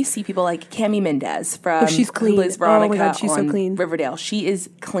like we see people like Cami Mendez from she's clean. Liz Veronica my God, she's on so clean. Riverdale. She is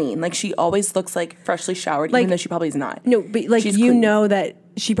clean. Like she always looks like freshly showered, like, even though she probably is not. No, but like she's you clean. know that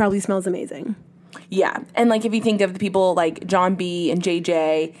she probably smells amazing. Yeah. And like if you think of the people like John B and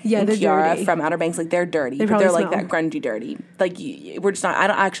JJ and Kiara dirty. from Outer Banks, like they're dirty. They but they're like smell. that grungy dirty. Like we're just not,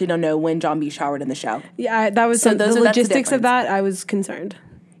 I actually don't know when John B showered in the show. Yeah, that was so the logistics of that. I was concerned.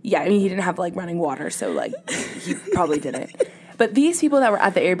 Yeah, I mean, he didn't have, like, running water, so, like, he probably didn't. But these people that were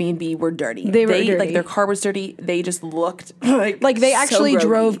at the Airbnb were dirty. They were dirty. Like, their car was dirty. They just looked like they actually so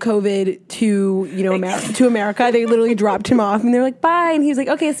drove COVID to, you know, to America. They literally dropped him off, and they're like, bye. And he was like,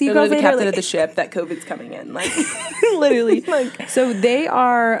 okay, see you guys later. The captain like, of the ship that COVID's coming in. Like, literally. So they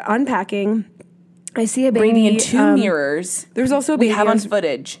are unpacking. I see a baby. Bringing in 2 mirrors. There's also a baby. We have on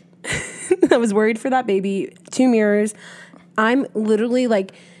footage. I was worried for that baby. 2 mirrors. I'm literally,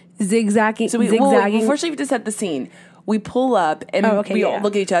 like, zigzagging. So first we have to set the scene. We pull up and we all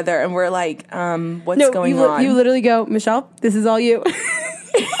look at each other and we're like, what's going on? You literally go, Michelle, this is all you.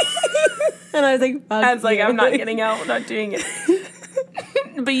 And I was like, I'm not getting out. I'm not doing it.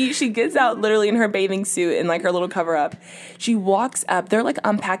 But she gets out literally in her bathing suit and like her little cover up. She walks up. They're like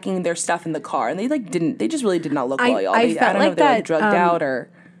unpacking their stuff in the car, and they just really did not look well, y'all. I don't know if they were drugged out or.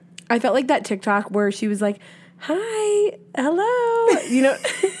 I felt like that TikTok where she was like, hi, hello, you know.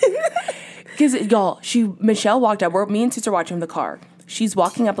 Because y'all, Michelle walked up. Me and Sis are watching from the car. She's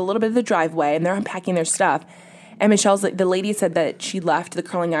walking up a little bit of the driveway, and they're unpacking their stuff. And Michelle's like, the lady said that she left the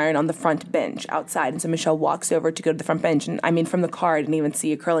curling iron on the front bench outside, and so Michelle walks over to go to the front bench. And I mean, from the car, I didn't even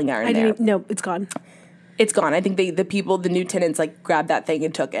see a curling iron there. No, it's gone. It's gone. I think the new tenants like grabbed that thing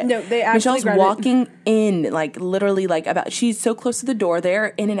and took it. No, they actually Michelle's walking in, like literally, like she's so close to the door. They're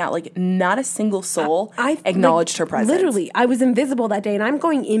in and out. Like not a single soul acknowledged her presence. Literally, I was invisible that day, and I'm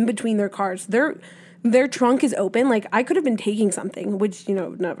going in between their cars. Their trunk is open. Like I could have been taking something, which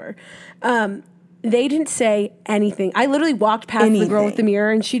never. They didn't say anything. I literally walked past the girl with the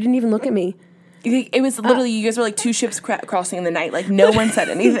mirror, and she didn't even look at me. It was literally, you guys were like 2 ships crossing in the night. Like, no one said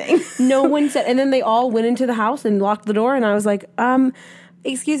anything. No one said, and then they all went into the house and locked the door, and I was like,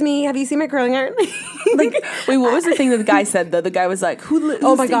 excuse me, have you seen my curling iron? Like, wait, what was the thing that the guy said, though? The guy was like,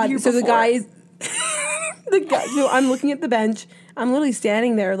 oh my God. So the guy is, So I'm looking at the bench. I'm literally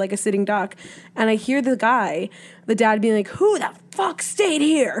standing there like a sitting duck, and I hear the dad being like, "Who the fuck stayed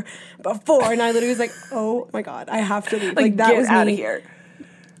here before?" And I literally was like, "Oh my god, I have to leave." Like that get was out me. of here.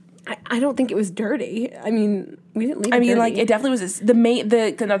 I don't think it was dirty. I mean, we didn't leave. I mean, dirty. like it definitely was.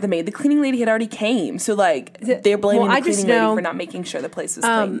 The cleaning lady had already came, so like they're blaming the cleaning lady for not making sure the place was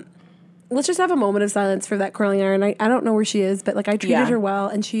clean. Let's just have a moment of silence for that curling iron. I don't know where she is, but like I treated her well,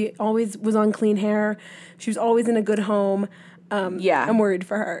 and she always was on clean hair. She was always in a good home. I'm worried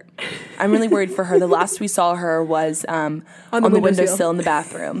for her. I'm really worried for her. The last we saw her was on the windowsill in the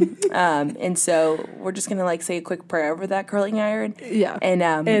bathroom, and so we're just gonna like say a quick prayer over that curling iron. Yeah,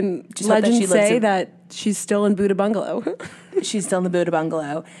 and just legends say that she's still in Buddha Bungalow. She's still in the Buddha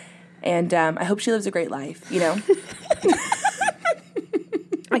Bungalow, and I hope she lives a great life. You know.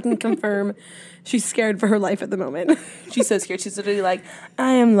 I can confirm she's scared for her life at the moment. She's so scared. She's literally like,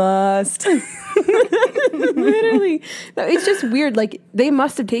 I am lost. Literally. No, it's just weird. Like, they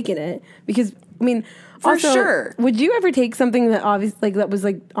must have taken it because, I mean, for also, sure. Would you ever take something that obviously, like, that was,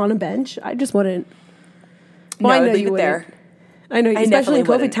 like, on a bench? I just wouldn't. Well, no, I know leave you it wouldn't. There. I know, especially in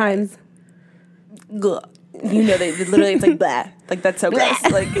COVID times. Ugh. You know, they literally, it's like, blah. Like, that's so gross.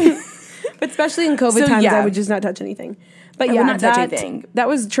 Like, but especially in COVID times, I would just not touch anything. But I not touch anything. That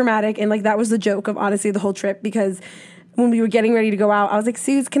was traumatic, and like that was the joke of honestly the whole trip, because when we were getting ready to go out, I was like,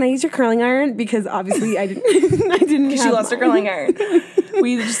 Suze, can I use your curling iron? Because obviously I didn't because she lost her curling iron.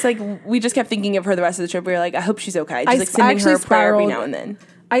 we just kept thinking of her the rest of the trip. We were like, I hope she's okay. Just like sending her a prayer every now and then.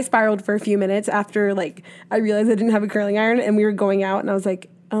 I spiraled for a few minutes after like I realized I didn't have a curling iron, and we were going out, and I was like,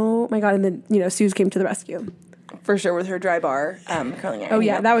 oh my god. And then Suze came to the rescue. For sure, with her dry bar curling iron. Oh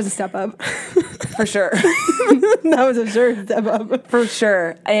yeah, that was a step up. For sure. That was a sure step up. For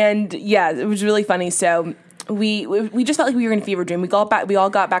sure. And yeah, it was really funny. So we just felt like we were in a fever dream. We all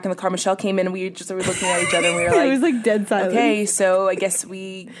got back in the car. Michelle came in, and we were looking at each other, and we were like, it was like dead silent. Okay, so I guess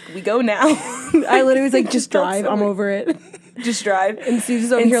we go now. I literally was like, just drive. I'm over it. Just drive. And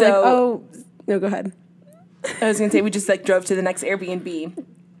Susan's over here like, oh no, go ahead. I was gonna say we just like drove to the next Airbnb.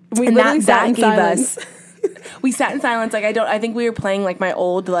 And that gave us. We sat in silence. Like I think we were playing like my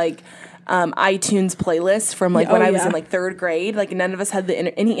old like iTunes playlist from like when I was in like third grade. Like none of us had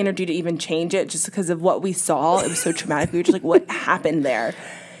any energy to even change it just because of what we saw. It was so traumatic. We were just like, what happened there?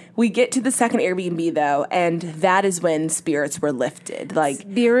 We get to the second Airbnb though, and that is when spirits were lifted. Like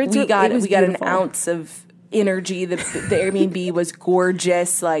we got an ounce of energy. The Airbnb was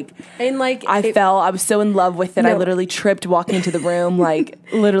gorgeous. Like, and like I was so in love with it. I literally tripped walking into the room. Like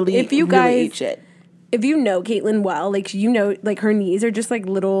literally, if you guys really ate shit. If you know Caitlin well, like like her knees are just like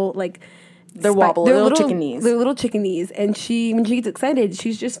little like they're wobbly, they're little chicken knees. They're little chicken knees, and when she gets excited,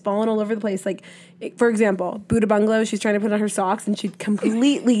 she's just falling all over the place. Like, for example, Buddha Bungalow, she's trying to put on her socks, and she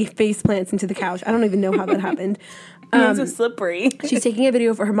completely face plants into the couch. I don't even know how that happened. It's so slippery. She's taking a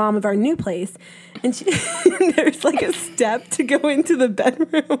video for her mom of our new place, and there's like a step to go into the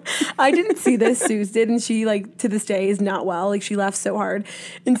bedroom. I didn't see this. Suze did, and she like to this day is not well. Like she laughed so hard,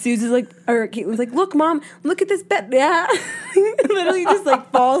 and Suze is like, or Caitlin's like, look, mom, look at this bed. Yeah, literally just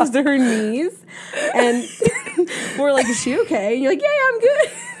like falls to her knees, and we're like, is she okay? And you're like, yeah, I'm good.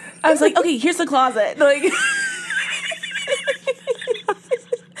 I was like, okay, here's the closet. Like.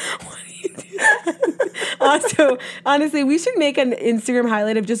 Also, honestly, we should make an Instagram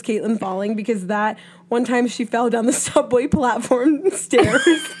highlight of just Caitlin falling, because that one time she fell down the subway platform stairs.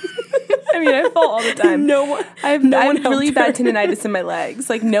 I mean, I fall all the time. I have really bad tendonitis in my legs.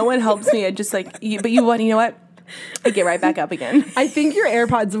 Like no one helps me. I just like, but you know what? I get right back up again. I think your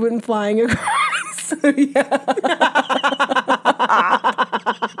AirPods went flying across.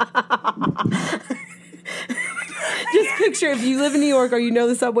 Just picture if you live in New York or you know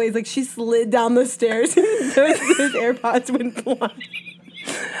the subways, like she slid down the stairs and those AirPods went flying.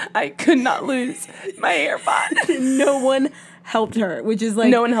 I could not lose my AirPod. No one helped her, which is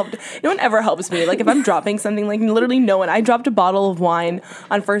like... No one ever helps me. Like if I'm dropping something, like literally no one. I dropped a bottle of wine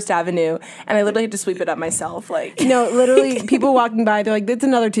on First Avenue and I literally had to sweep it up myself. Like no, literally people walking by, they're like, it's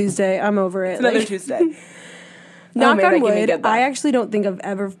another Tuesday. I'm over it. It's another Tuesday. Knock on wood, I actually don't think I've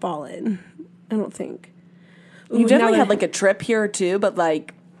ever fallen. I don't think. You definitely had like a trip here or two, but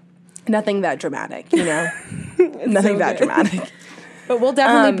like nothing that dramatic, you know? Nothing that dramatic. But we'll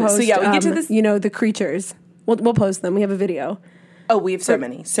definitely post, so yeah, we get to this, the creatures. We'll post them. We have a video. Oh, we have so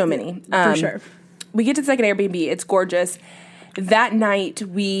many. For sure. We get to the second Airbnb. It's gorgeous. That night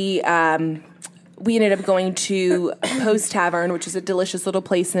we ended up going to Post Tavern, which is a delicious little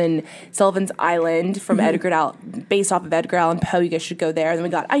place in Sullivan's Island from based off of Edgar Allan Poe. You guys should go there. And then we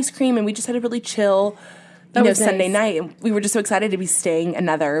got ice cream, and we just had a really chill, Sunday night. And we were just so excited to be staying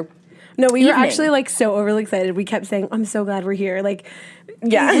another No, we were evening. actually like so overly excited. We kept saying, I'm so glad we're here. Like,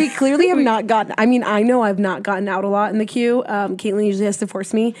 Yeah. we clearly have not gotten, I mean, I know I've not gotten out a lot in the queue. Caitlin usually has to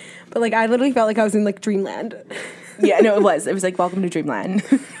force me. But like, I literally felt like I was in like dreamland. Yeah, no, it was. It was like, welcome to Dreamland.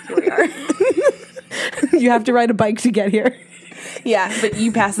 Here we are. You have to ride a bike to get here. Yeah, but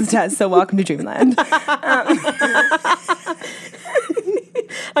you passed the test, so welcome to Dreamland.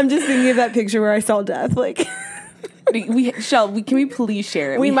 I'm just thinking of that picture where I saw death. Like, Can we please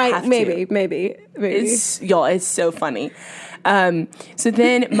share it? we might, have to. maybe. It's so funny. So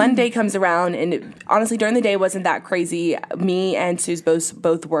then Monday comes around, and honestly, during the day wasn't that crazy. Me and Suze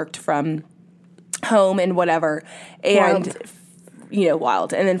both worked from home and whatever, and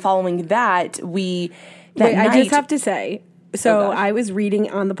wild. And then following that, I just have to say, so gosh. I was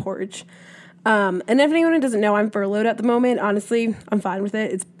reading on the porch. And if anyone who doesn't know, I'm furloughed at the moment. Honestly, I'm fine with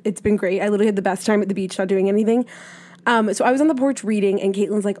it. It's been great. I literally had the best time at the beach, not doing anything. So I was on the porch reading, and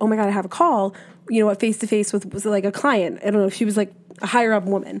Caitlin's like, "Oh my god, I have a call. Face to face with was like a client. I don't know if she was like a higher up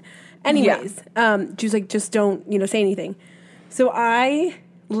woman. Anyways, she was like, just don't say anything. So I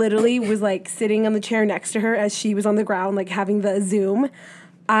literally was like sitting on the chair next to her as she was on the ground, like having the Zoom.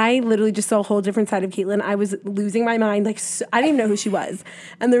 I literally just saw a whole different side of Caitlin. I was losing my mind. Like, I didn't even know who she was.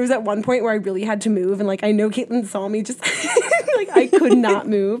 And there was at one point where I really had to move. And, like, I know Caitlin saw me just, like, I could not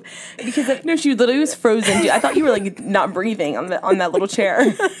move. Because No, she literally was frozen. I thought you were, like, not breathing on that little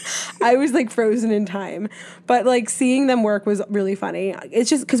chair. I was, like, frozen in time. But, like, seeing them work was really funny. It's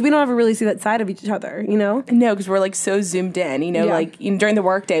just because we don't ever really see that side of each other, No, because we're, like, so zoomed in. Like, during the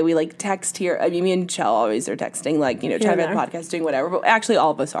workday, we, like, text here. I mean, me and Chell always are texting, like, trying to make a podcast, doing whatever. But actually,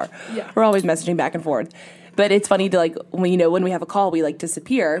 all of us are. Yeah. We're always messaging back and forth. But it's funny to, like, when we have a call, we, like,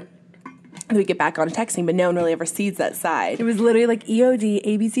 disappear. And we get back on texting, but no one really ever sees that side. It was literally like EOD,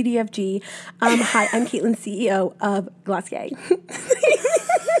 ABCDFG. Hi, I'm Caitlin, CEO of Glossier.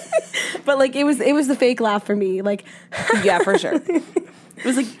 But, like, it was the fake laugh for me. Like, yeah, for sure. It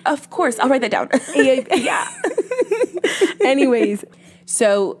was like, of course, I'll write that down. yeah. Anyways.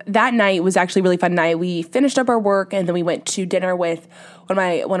 So that night was actually a really fun night. We finished up our work, and then we went to dinner with one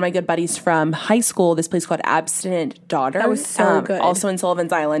of my good buddies from high school. This place called Abstinent Daughter. That was so good. Also in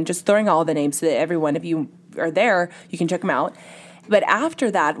Sullivan's Island. Just throwing all the names so that everyone, if you are there, you can check them out. But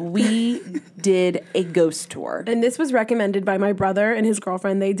after that, we did a ghost tour. And this was recommended by my brother and his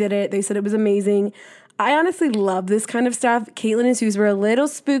girlfriend. They did it. They said it was amazing. I honestly love this kind of stuff. Caitlin and Suze were a little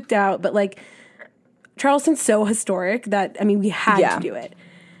spooked out, but, like, Charleston's so historic that, I mean, we had to do it.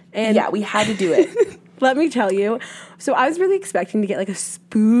 And yeah, we had to do it. Let me tell you. So I was really expecting to get, like, a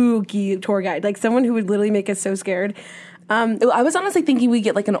spooky tour guide, like someone who would literally make us so scared. I was honestly thinking we'd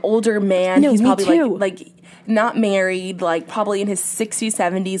get, like, an older man. No, He's me probably too. like not married, like probably in his 60s,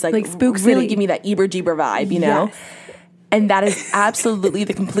 70s, like Spook really City. give me that Eber-Jeber vibe, you know? Yes. And that is absolutely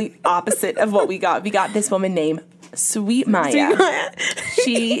the complete opposite of what we got. We got this woman named Sweet Maya.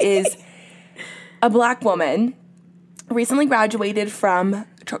 She is a black woman, recently graduated from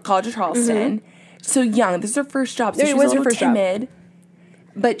College of Charleston. So young. This is her first job. So It she was was a her little first job. timid.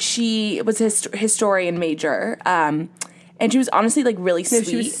 But she was a historian major. And she was honestly, like, really sweet.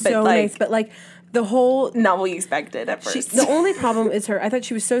 She was but, so like, nice, but, like, the whole... not what we expected at first. The only problem is her. I thought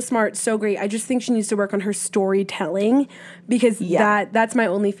she was so smart, so great. I just think she needs to work on her storytelling because that's my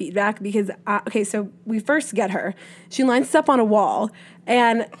only feedback. Because okay, so we first get her. She lines us up on a wall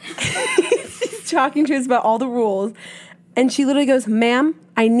and she's talking to us about all the rules. And she literally goes, "Ma'am,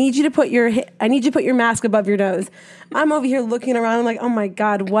 I need you to put your mask above your nose." I'm over here looking around. I'm like, oh my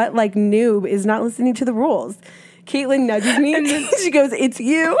god, what like noob is not listening to the rules? Caitlin nudges me and she goes, "It's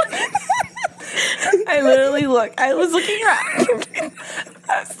you." I was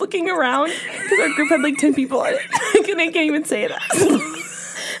looking around because our group had like 10 people in it. And I can't even say it.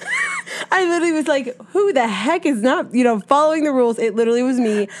 I literally was like, who the heck is not, following the rules? It literally was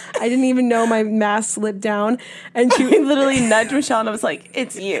me. I didn't even know my mask slipped down. And she literally nudged Michelle and I was like,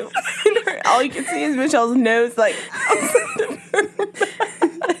 "It's you." And all you can see is Michelle's nose, like.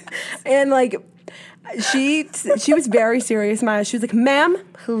 And like, she was very serious, Maya. She was like, "Ma'am,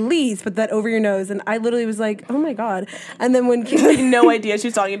 please put that over your nose." And I literally was like, oh my god. And then when I had no idea she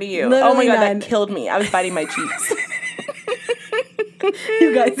was talking to you. Literally oh my god, none. that killed me. I was biting my cheeks.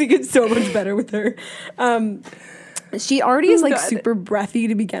 you guys, it gets so much better with her. She already is like super breathy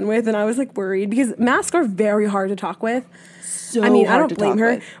to begin with, and I was like worried because masks are very hard to talk with. So I mean, I hard don't to blame talk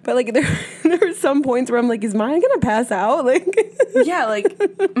her, with. but like there were some points where I'm like, is Maya gonna pass out? Like, yeah, like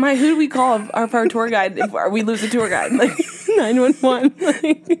who do we call our tour guide if we lose a tour guide? Like 911.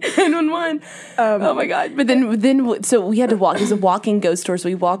 Like, 911. Oh my god! But then so we had to walk. It was a walking ghost tour. So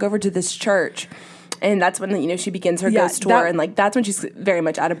we walk over to this church, And that's when, you know, she begins her Yeah, ghost tour, and like that's when she's very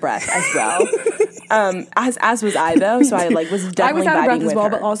much out of breath as well. As was I though, so I like was definitely I was out of breath vibing as with well, her.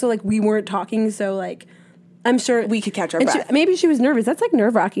 but also like we weren't talking, so like I'm sure We could catch our and breath. maybe she was nervous. That's like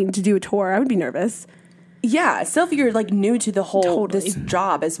nerve wracking to do a tour. I would be nervous. Yeah, Sylvie, you're like new to the whole Totally. this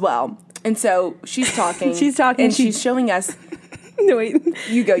job as well, and so she's talking. She's talking, and she's showing us. No wait,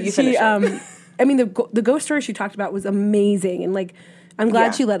 You go. You finish. It. I mean the ghost story she talked about was amazing, and like I'm glad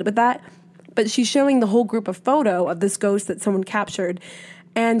Yeah. she led with that. But she's showing the whole group a photo of this ghost that someone captured.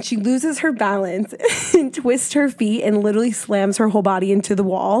 And she loses her balance and twists her feet and literally slams her whole body into the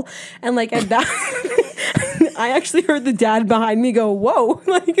wall. And like at that, I actually heard the dad behind me go, "Whoa!"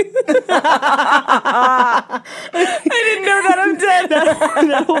 Like I didn't know that. I'm dead.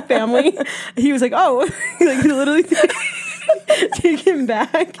 that whole family. He was like, "Oh," like literally take him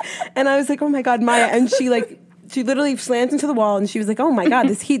back. And I was like, "Oh my God, Maya!" And she literally slams into the wall, and she was like, "Oh my God,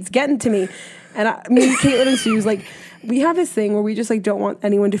 this heat's getting to me." And me, Caitlin, and Sue was like, we have this thing where we just like don't want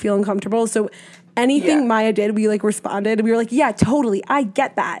anyone to feel uncomfortable. So anything Yeah. Maya did, we like responded. We were like, "Yeah, totally, I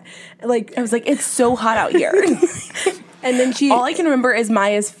get that." Like, I was like, it's so hot out here. and then she, All I can remember is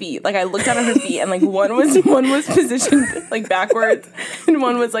Maya's feet. Like I looked down at her feet, and like one was positioned like backwards, and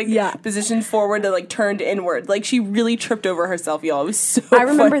one was like Yeah. positioned forward and like turned inward. Like she really tripped over herself, y'all. It was so. I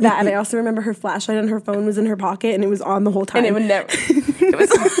remember funny. that, and I also remember her flashlight on her phone was in her pocket, and it was on the whole time. and it would never. It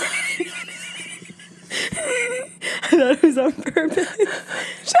was. I thought it was on purpose.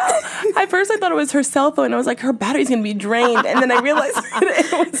 At first, I thought it was her cell phone. I was like, her battery's gonna be drained, and then I realized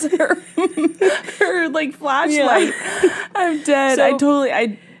that it was her like flashlight. I'm dead.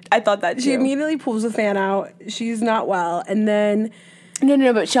 So- I thought that too. She immediately pulls the fan out. She's not well, and then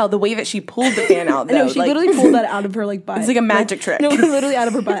No, but Shell, the way that she pulled the fan out, though, no, she like, literally pulled that out of her like butt. It's like a magic trick. No, literally out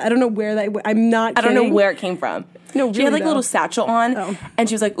of her butt. I don't know where that. I'm not. I don't know kidding. where it came from. No, she had really, like a though. little satchel on, Oh. and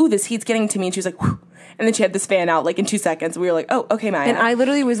she was like, "Ooh, this heat's getting to me," and she was like, "Whew." And then she had this fan out like in 2 seconds. We were like, "Oh, okay, Maya." And I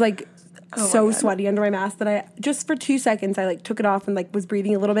literally was like Oh so my God. sweaty under my mask that I just for 2 seconds I like took it off and like was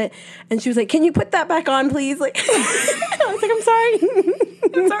breathing a little bit. And she was like, "Can you put that back on, please?" Like I was like, "I'm sorry."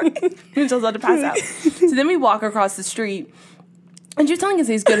 I'm sorry. And she was about to pass out. So then we walk across the street. And she was telling us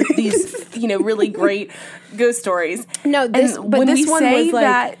these really great ghost stories. No, this And but when this we one say was like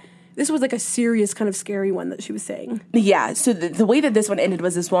that, this was like a serious kind of scary one that she was saying. yeah. So the way that this one ended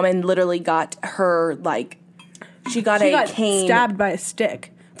was this woman literally got her like she got She a got cane stabbed by a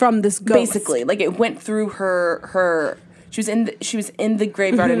stick from this ghost. basically, like it went through her. She was in the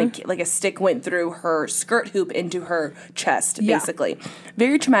graveyard, and like a stick went through her skirt hoop into her chest. Yeah. Basically,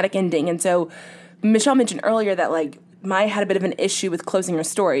 very traumatic ending. And so Michelle mentioned earlier that like Maya had a bit of an issue with closing her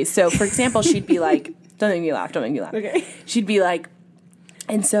stories. So for example, she'd be like, "Don't make me laugh. Don't make me laugh." Okay. She'd be like,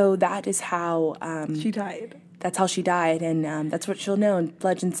 and so that is how She died. that's how she died, and that's what she'll know. And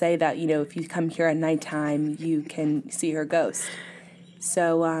legends say that if you come here at nighttime, you can see her ghost.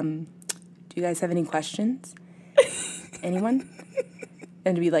 So, do you guys have any questions? Anyone?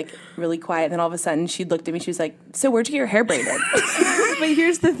 And to be like really quiet. Then all of a sudden, she looked at me. She was like, "So where'd you get your hair braided?" But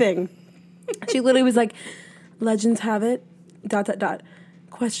here's the thing. She literally was like, "Legends have it, ...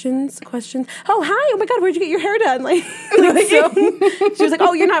 Questions. Oh, hi. Oh my God, where'd you get your hair done?" Like so, she was like,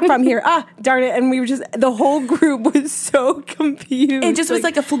 "Oh, you're not from here. Ah, darn it." And we were just, the whole group was so confused. It just was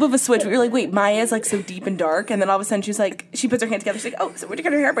like a flip of a switch. We were like, "Wait, Maya's like so deep and dark," and then all of a sudden, she's like, she puts her hands together. She's like, "Oh, so where'd you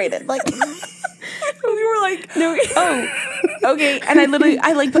get her hair braided?" Like, we were like, No. "Oh, okay." And I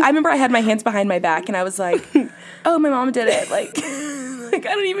remember I had my hands behind my back, and I was like, "Oh, my mom did it." Like I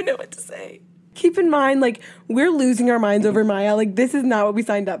don't even know what to say. Keep in mind, like, we're losing our minds over Maya. Like, this is not what we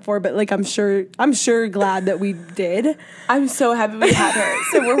signed up for, but like, I'm sure glad that we did. I'm so happy we had her.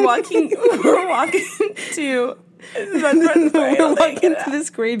 So we're walking to. We're walking to this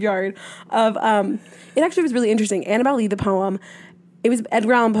graveyard of it actually was really interesting. Annabelle Lee, the poem, it was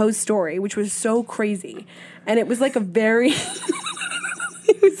Edgar Allan Poe's story, which was so crazy. And it was like a very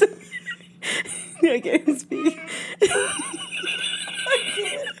I can't speak.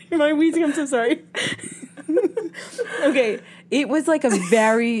 Am I wheezing? I'm so sorry. Okay. It was like a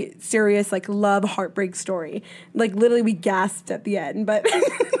very serious, like, love heartbreak story. Like, literally, we gasped at the end, but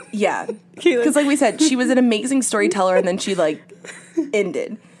Yeah. Okay, Because like we said, she was an amazing storyteller, and then she like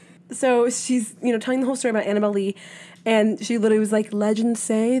ended. so she's, telling the whole story about Annabelle Lee, and she literally was like, "Legends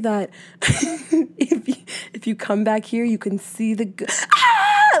say that if you come back here, you can see the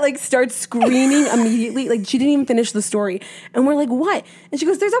like starts screaming immediately. Like, she didn't even finish the story, and we're like, "What?" And she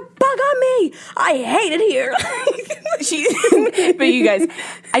goes, "There's a bug on me. I hate it here." But you guys,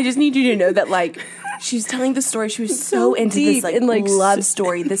 I just need you to know that like she's telling the story. She was so into this deep like and, like, love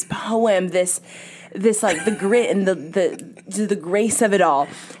story, this poem, this like the grit and the to the grace of it all.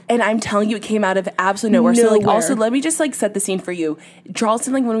 And I'm telling you, it came out of absolutely nowhere. So like, also let me just like set the scene for you.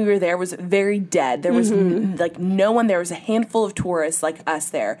 Charleston, like when we were there, was very dead. There was like no one. There was a handful of tourists like us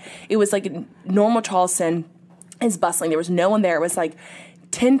there. It was like normal Charleston is bustling. There was no one there. It was like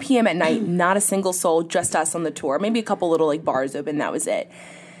 10 p.m. at night, not a single soul, just us on the tour. Maybe a couple little like bars open. That was it.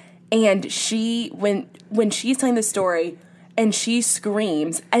 And she, when she's telling the story, and she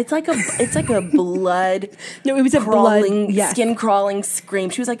screams, it's like a blood. No, it was a crawling, blood, skin crawling scream.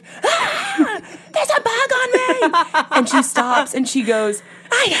 She was like, ah, there's a bug on me, and she stops and she goes,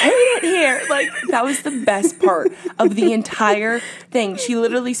 I hate it here. Like that was the best part of the entire thing. She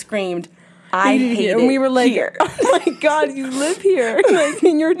literally screamed, I hate it. And we were like, here. oh my God, you live here. Like,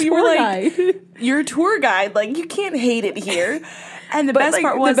 and you're a tour guide. You're a tour guide. Like, you can't hate it here. And the best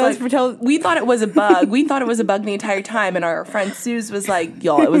part was, we thought it was a bug. We thought it was a bug the entire time. And our friend Suze was like,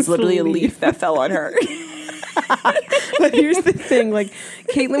 y'all, it was literally a leaf that fell on her. But here's the thing. Like,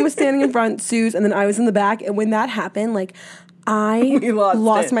 Caitlin was standing in front, Suze, and then I was in the back. And when that happened, like, I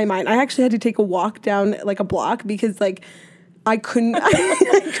lost my mind. I actually had to take a walk down, like, a block because, like, I couldn't.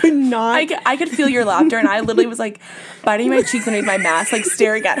 I could not. I could feel your laughter, and I literally was like biting my cheeks underneath my mask, like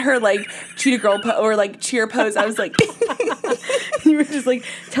staring at her, like cheetah girl or like cheer pose. I was like, you were just like,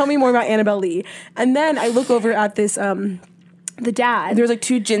 tell me more about Annabelle Lee. And then I look over at this, the dad. There was like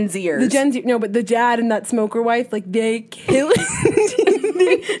two Gen Zers. But the dad and that smoker wife, like they killed.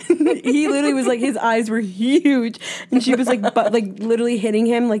 He literally was like, his eyes were huge, and she was like, literally hitting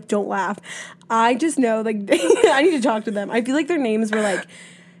him, like, don't laugh. I just know, like, I need to talk to them. I feel like their names were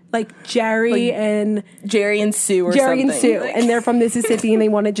like Jerry and Sue or Jerry something. and Sue, and they're from Mississippi, and they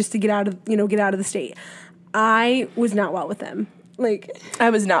wanted just to get out of the state. I was not well with them. Like, I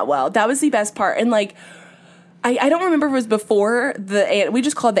was not well. That was the best part, and like. I don't remember if it was before we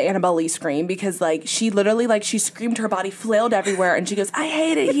just called it the Annabelle Lee scream because like she literally like she screamed, her body flailed everywhere, and she goes, I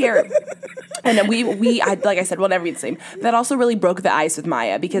hate it here. And then like I said, we'll never be the same. That also really broke the ice with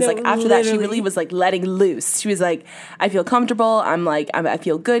Maya because like after that she really was like letting loose. She was like, I feel comfortable. I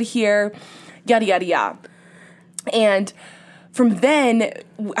feel good here, yada yada yada. And from then,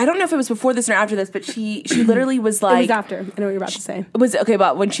 I don't know if it was before this or after this, but she literally was like... It was after. I know what you're about to say. It was, okay,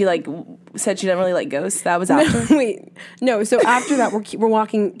 but when she, like, said she didn't really like ghosts, that was after? Wait. No, so after that, we're keep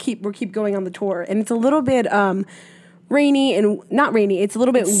going on the tour, and it's a little bit rainy, and not rainy, it's a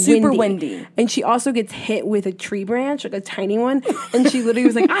little bit super windy. And she also gets hit with a tree branch, like a tiny one, and she literally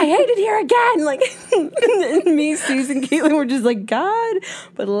was like, I hate it here again! Like, and me, Susan, Caitlin were just like, God,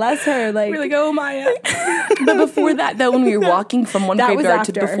 but bless her. Like, we're like, oh, Maya. But before that, though, when we were walking from one graveyard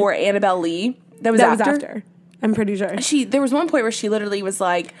to before Annabelle Lee, that was after? I'm pretty sure. There was one point where she literally was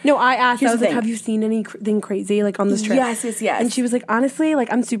like... No, I asked, I was like, have you seen anything crazy, like, on this trip? Yes. And she was like, honestly,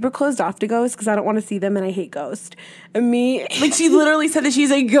 like, I'm super closed off to ghosts because I don't want to see them and I hate ghosts. And me... Like, she literally said that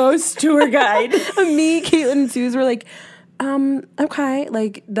she's a ghost tour guide. And me, Caitlin, and Suze were like, okay,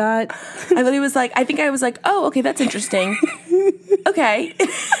 like, that... I literally was like, I was like, oh, okay, that's interesting. Okay.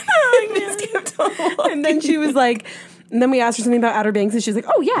 And then she was like... And then we asked her something about Outer Banks, and she's like,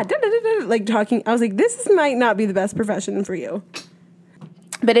 oh, yeah, like talking. I was like, this might not be the best profession for you.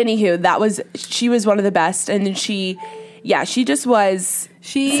 But anywho, she was one of the best. And then she just was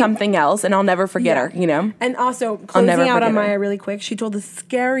something else, and I'll never forget her, you know? And also, closing out on Maya really quick, she told the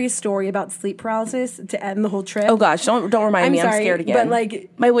scariest story about sleep paralysis to end the whole trip. Oh, gosh, don't remind me. Sorry, I'm scared again. But, like...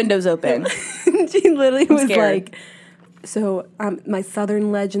 My window's open. She literally was scared. like... So, my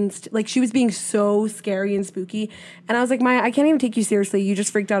Southern legends, like, she was being so scary and spooky. And I was like, Maya, I can't even take you seriously. You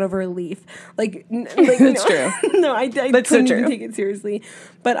just freaked out over a leaf. Like That's true. No, I couldn't even take it seriously.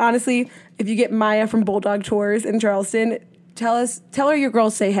 But honestly, if you get Maya from Bulldog Tours in Charleston, tell her your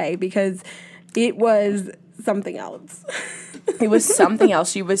girls say hey, because it was something else. It was something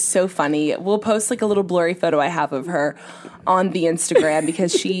else. She was so funny. We'll post like a little blurry photo I have of her on the Instagram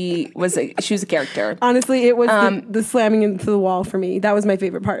because she was a character. Honestly, it was the slamming into the wall for me. That was my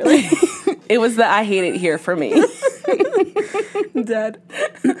favorite part. Like, it was the I hate it here for me. Dead.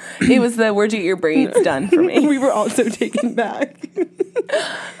 It was the where'd you get your braids done for me. We were also taken back.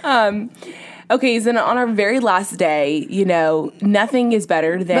 Okay, so on our very last day, you know, nothing is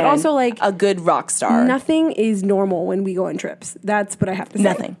better than but also, like, a good rock star. Nothing is normal when we go on trips. That's what I have to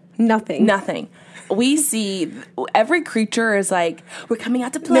say. Nothing. We see every creature is like, we're coming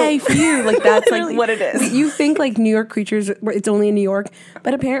out to play for you. Like, that's like what it is. You think like New York creatures, it's only in New York,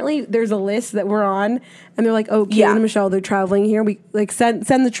 but apparently there's a list that we're on, and they're like, oh, Caitlin and Michelle, they're traveling here. We like send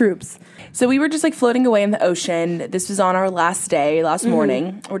the troops. So we were just like floating away in the ocean. This was on our last day, last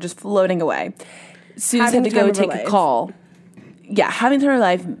morning. We're just floating away. Suze had to go take a call. Yeah, having to her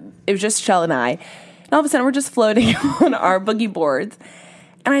life. It was just Shell and I. And all of a sudden, we're just floating on our boogie boards.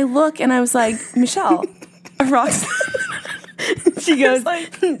 And I look and I was like, Michelle, a rock star. She goes,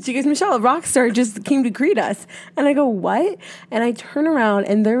 Michelle, a rock star just came to greet us. And I go, what? And I turn around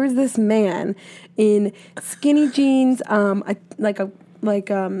and there was this man in skinny jeans, a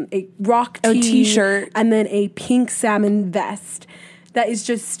rock t-shirt, and then a pink salmon vest that is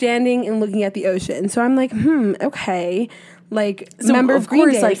just standing and looking at the ocean. So I'm like, okay. Like, so member of Green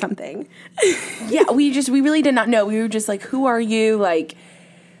Day or something. Yeah, we really did not know. We were just like, who are you? Like,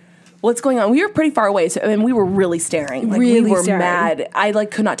 what's going on? We were pretty far away, so we were really staring. Like, we were mad. I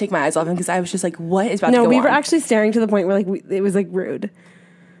like could not take my eyes off him because I was just like, what is about to go on? No, we were actually staring to the point where like it was like rude.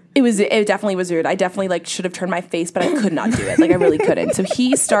 It definitely was rude. I definitely like should have turned my face, but I could not do it. Like I really couldn't. So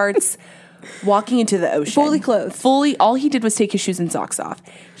he starts walking into the ocean. Fully clothed. All he did was take his shoes and socks off.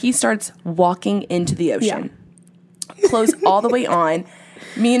 He starts walking into the ocean. Yeah. Clothes all the way on.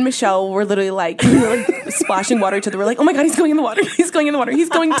 Me and Michelle were literally like, splashing water each other. We're like, oh my God, he's going in the water. He's going in the water. He's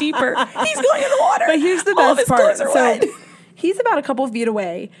going deeper. He's going in the water. But here's the best part. So he's about a couple of feet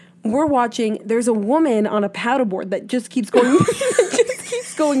away. We're watching. There's a woman on a paddleboard that just keeps going,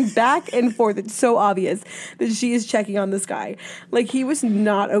 going back and forth. It's so obvious that she is checking on this guy. Like, he was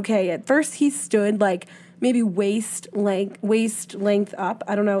not okay. At first, he stood like maybe waist length up.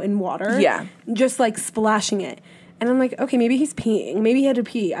 I don't know, in water. Yeah, just like splashing it. And I'm like, okay, maybe he's peeing. Maybe he had to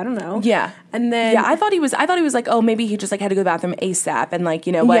pee. I don't know. Yeah. And then I thought he was like, oh, maybe he just like had to go to the bathroom ASAP. And like,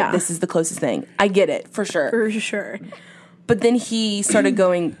 you know what? Yeah. This is the closest thing. I get it for sure. For sure. But then he started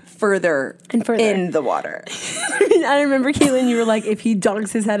going further and further in the water. I remember, Caitlin, you were like, if he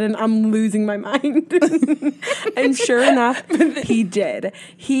dunks his head in, I'm losing my mind. And sure enough, he did.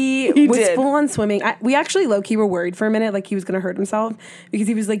 He was full on swimming. We actually low-key were worried for a minute, like he was going to hurt himself because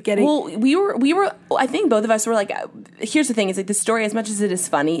he was like getting... Well, we were, I think both of us were like, here's the thing, is like the story, as much as it is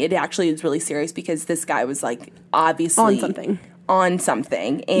funny, it actually is really serious because this guy was like obviously on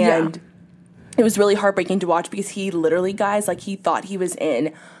something. And... Yeah. It was really heartbreaking to watch because he literally, guys, like he thought he was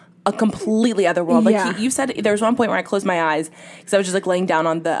in a completely other world. Like you said, there was one point where I closed my eyes because I was just like laying down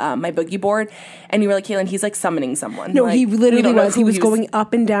on the my boogie board, and you were like, Caitlin, he's like summoning someone. No, like, he literally was. He was going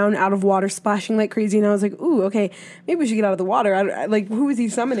up and down out of water, splashing like crazy, and I was like, ooh, okay, maybe we should get out of the water. Like, who is he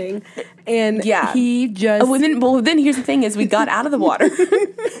summoning? And he just... then here's the thing is we got out of the water.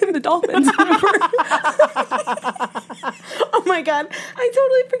 The dolphins. Oh my God, I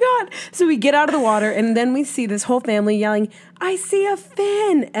totally forgot. So we get out of the water, and then we see this whole family yelling, I see a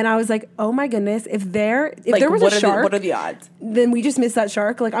fin. And I was like, oh my goodness, if there was a shark, what are the odds? Then we just missed that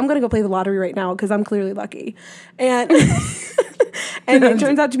shark. Like, I'm going to go play the lottery right now because I'm clearly lucky. And and it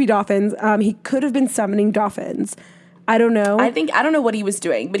turns out to be dolphins. He could have been summoning dolphins. I don't know. I don't know what he was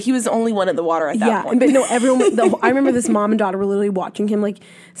doing, but he was the only one in the water at that point. But no, everyone. I remember this mom and daughter were literally watching him. Like,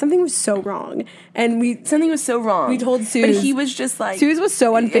 something was so wrong, something was so wrong. We told Suze, but he was just like, Suze was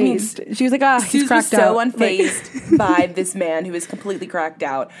so unfazed. She was like, he's cracked out. So unfazed by this man who is completely cracked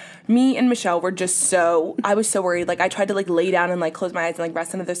out. Me and Michelle were just I was so worried. Like, I tried to like lay down and like close my eyes and like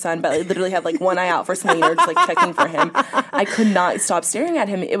rest under the sun, but I literally had like one eye out for Selena, just like checking for him. I could not stop staring at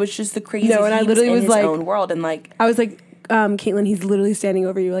him. It was just the craziest. No, and I literally was in his like, own world, and like I was like, Caitlin, he's literally standing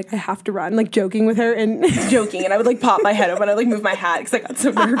over you. Like, I have to run. Like, joking with her and joking, and I would like pop my head up and I would like move my hat because I got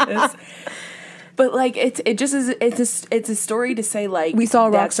so nervous. But like it's a story to say like we saw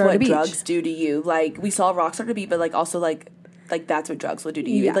a rock star at the beach. Drugs do to you. Like, we saw a rock star to beat, but like also like that's what drugs will do to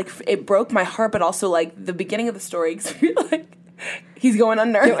you. Yeah. Like, it broke my heart, but also like the beginning of the story, cause you're like, he's going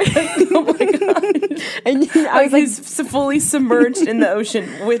under. Oh my God. And I was like, he's fully submerged in the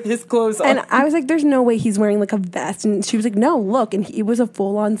ocean with his clothes on. And I was like, there's no way he's wearing like a vest. And she was like, no, look. And it was a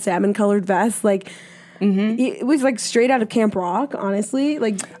full on salmon colored vest. Like, it was like straight out of Camp Rock, honestly.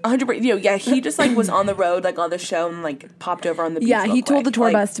 Like 100%. He just like was on the road, like on the show, and like popped over on the beach. Yeah, he told the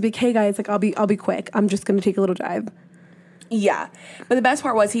tour bus to be like, hey guys, like I'll be quick. I'm just gonna take a little dive. Yeah, but the best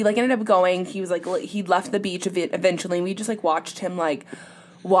part was he like ended up going. He was like he left the beach eventually. And we just like watched him like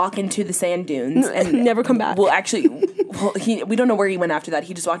walk into the sand dunes and never come back. Well, actually, we don't know where he went after that.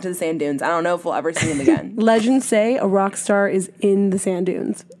 He just walked to the sand dunes. I don't know if we'll ever see him again. Legends say a rock star is in the sand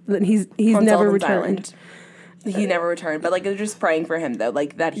dunes. That he's never returned. He never returned. But like, they're just praying for him though,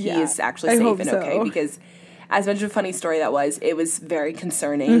 like that he is actually safe and okay because. As much of a funny story that was, it was very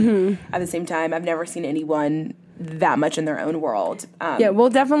concerning. At the same time, I've never seen anyone that much in their own world. Well,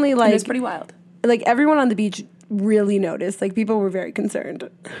 definitely, like... It was pretty wild. Like, everyone on the beach really noticed. Like, people were very concerned.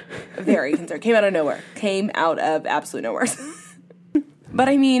 Very concerned. Came out of nowhere. Came out of absolute nowhere. But,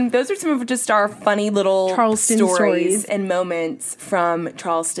 I mean, those are some of just our funny little stories and moments from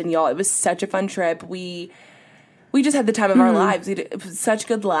Charleston, y'all. It was such a fun trip. We we just had the time of our lives. It was such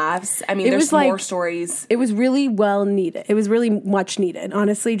good laughs. I mean, there's more stories. It was really well needed. It was really much needed,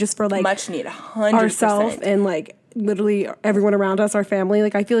 honestly, just for like much needed, 100%. Ourselves and like literally everyone around us, our family.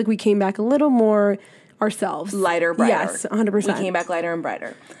 Like I feel like we came back a little more ourselves, lighter, brighter. Yes, 100%. We came back lighter and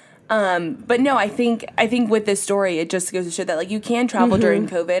brighter. But no, I think with this story, it just goes to show that like you can travel during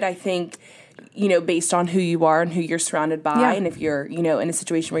COVID. I think, you know, based on who you are and who you're surrounded by, and if you're, you know, in a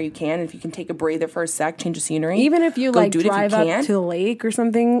situation where you can, if you can take a breather for a sec, change the scenery. Even if you like drive up to the lake or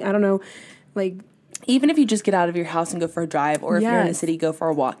something, I don't know, like. Even if you just get out of your house and go for a drive, or if you're in the city, go for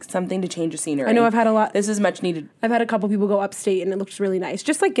a walk, something to change the scenery. I know I've had a lot. This is much needed. I've had a couple people go upstate and it looks really nice.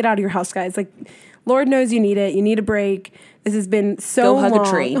 Just like get out of your house, guys. Like, Lord knows you need it. You need a break. This has been so long. Go hug a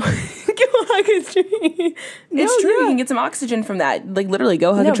tree. Go hug a tree. It's true. You can get some oxygen from that. Like literally,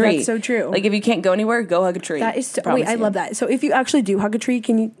 go hug a tree. That's so true. Like if you can't go anywhere, go hug a tree. That is so. Wait, I love that. So if you actually do hug a tree,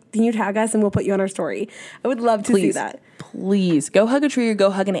 can you tag us and we'll put you on our story? I would love to see that. Please go hug a tree or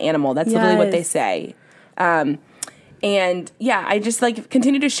go hug an animal. That's literally what they say. And yeah, I just like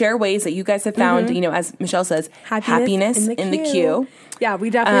continue to share ways that you guys have found, you know, as Michelle says, happiness in the queue. Yeah,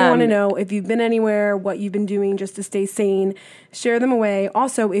 we definitely want to know if you've been anywhere, what you've been doing just to stay sane. Share them away.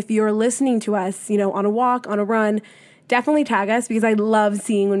 Also, if you're listening to us, you know, on a walk, on a run, definitely tag us because I love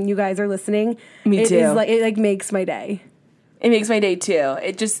seeing when you guys are listening. Me too. It makes my day. It makes my day too.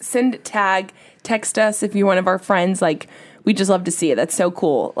 It just text us if you're one of our friends. Like, we just love to see it. That's so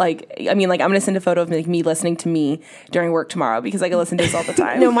cool. Like, I mean, like I'm going to send a photo of like me listening to me during work tomorrow because I can listen to this all the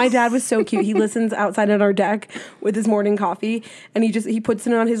time. No, my dad was so cute. He listens outside at our deck with his morning coffee and he puts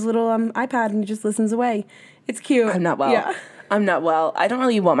it on his little iPad and he just listens away. It's cute. I'm not well. Yeah. I'm not well. I don't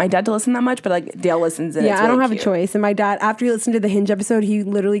really want my dad to listen that much, but like Dale listens and yeah, it's really I don't have cute. A choice. And my dad, after he listened to the Hinge episode, he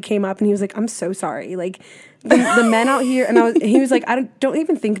literally came up and he was like, "I'm so sorry." Like the men out here, and he was like, "I don't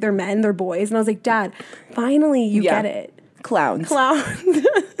even think they're men, they're boys." And I was like, "Dad, finally you get it." Clowns.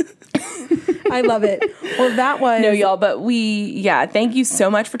 I love it. Well, that was... No, y'all, but thank you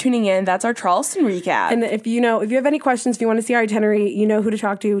so much for tuning in. That's our Charleston recap. And if you have any questions, if you want to see our itinerary, you know who to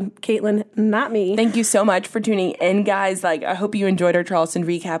talk to. Caitlin, not me. Thank you so much for tuning in, guys. Like, I hope you enjoyed our Charleston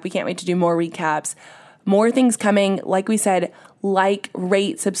recap. We can't wait to do more recaps. More things coming. Like we said, like,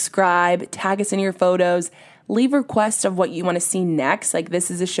 rate, subscribe, tag us in your photos. Leave requests of what you want to see next. Like,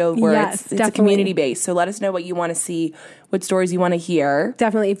 this is a show where it's a community based. So let us know what you want to see, what stories you want to hear.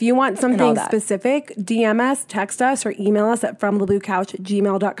 Definitely. If you want something specific, DM us, text us, or email us at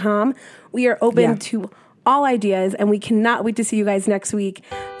fromthebluecouch@gmail.com. We are open to all ideas, and we cannot wait to see you guys next week.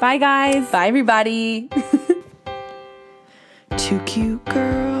 Bye, guys. Bye, everybody. Two cute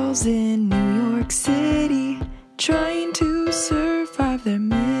girls in New York City trying to survive their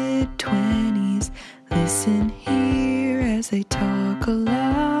mid-20s. Listen here as they talk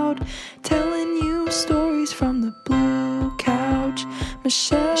aloud, telling you stories from the Blue Couch.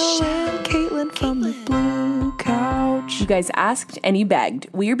 Michelle and Caitlin from the Blue Couch. You guys asked and you begged.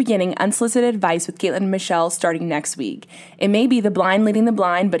 We are beginning Unsolicited Advice with Caitlin and Michelle starting next week. It may be the blind leading the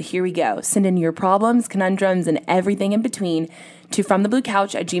blind, but here we go. Send in your problems, conundrums, and everything in between to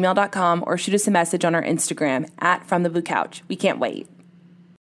fromthebluecouch@gmail.com or shoot us a message on our Instagram @fromthebluecouch. We can't wait.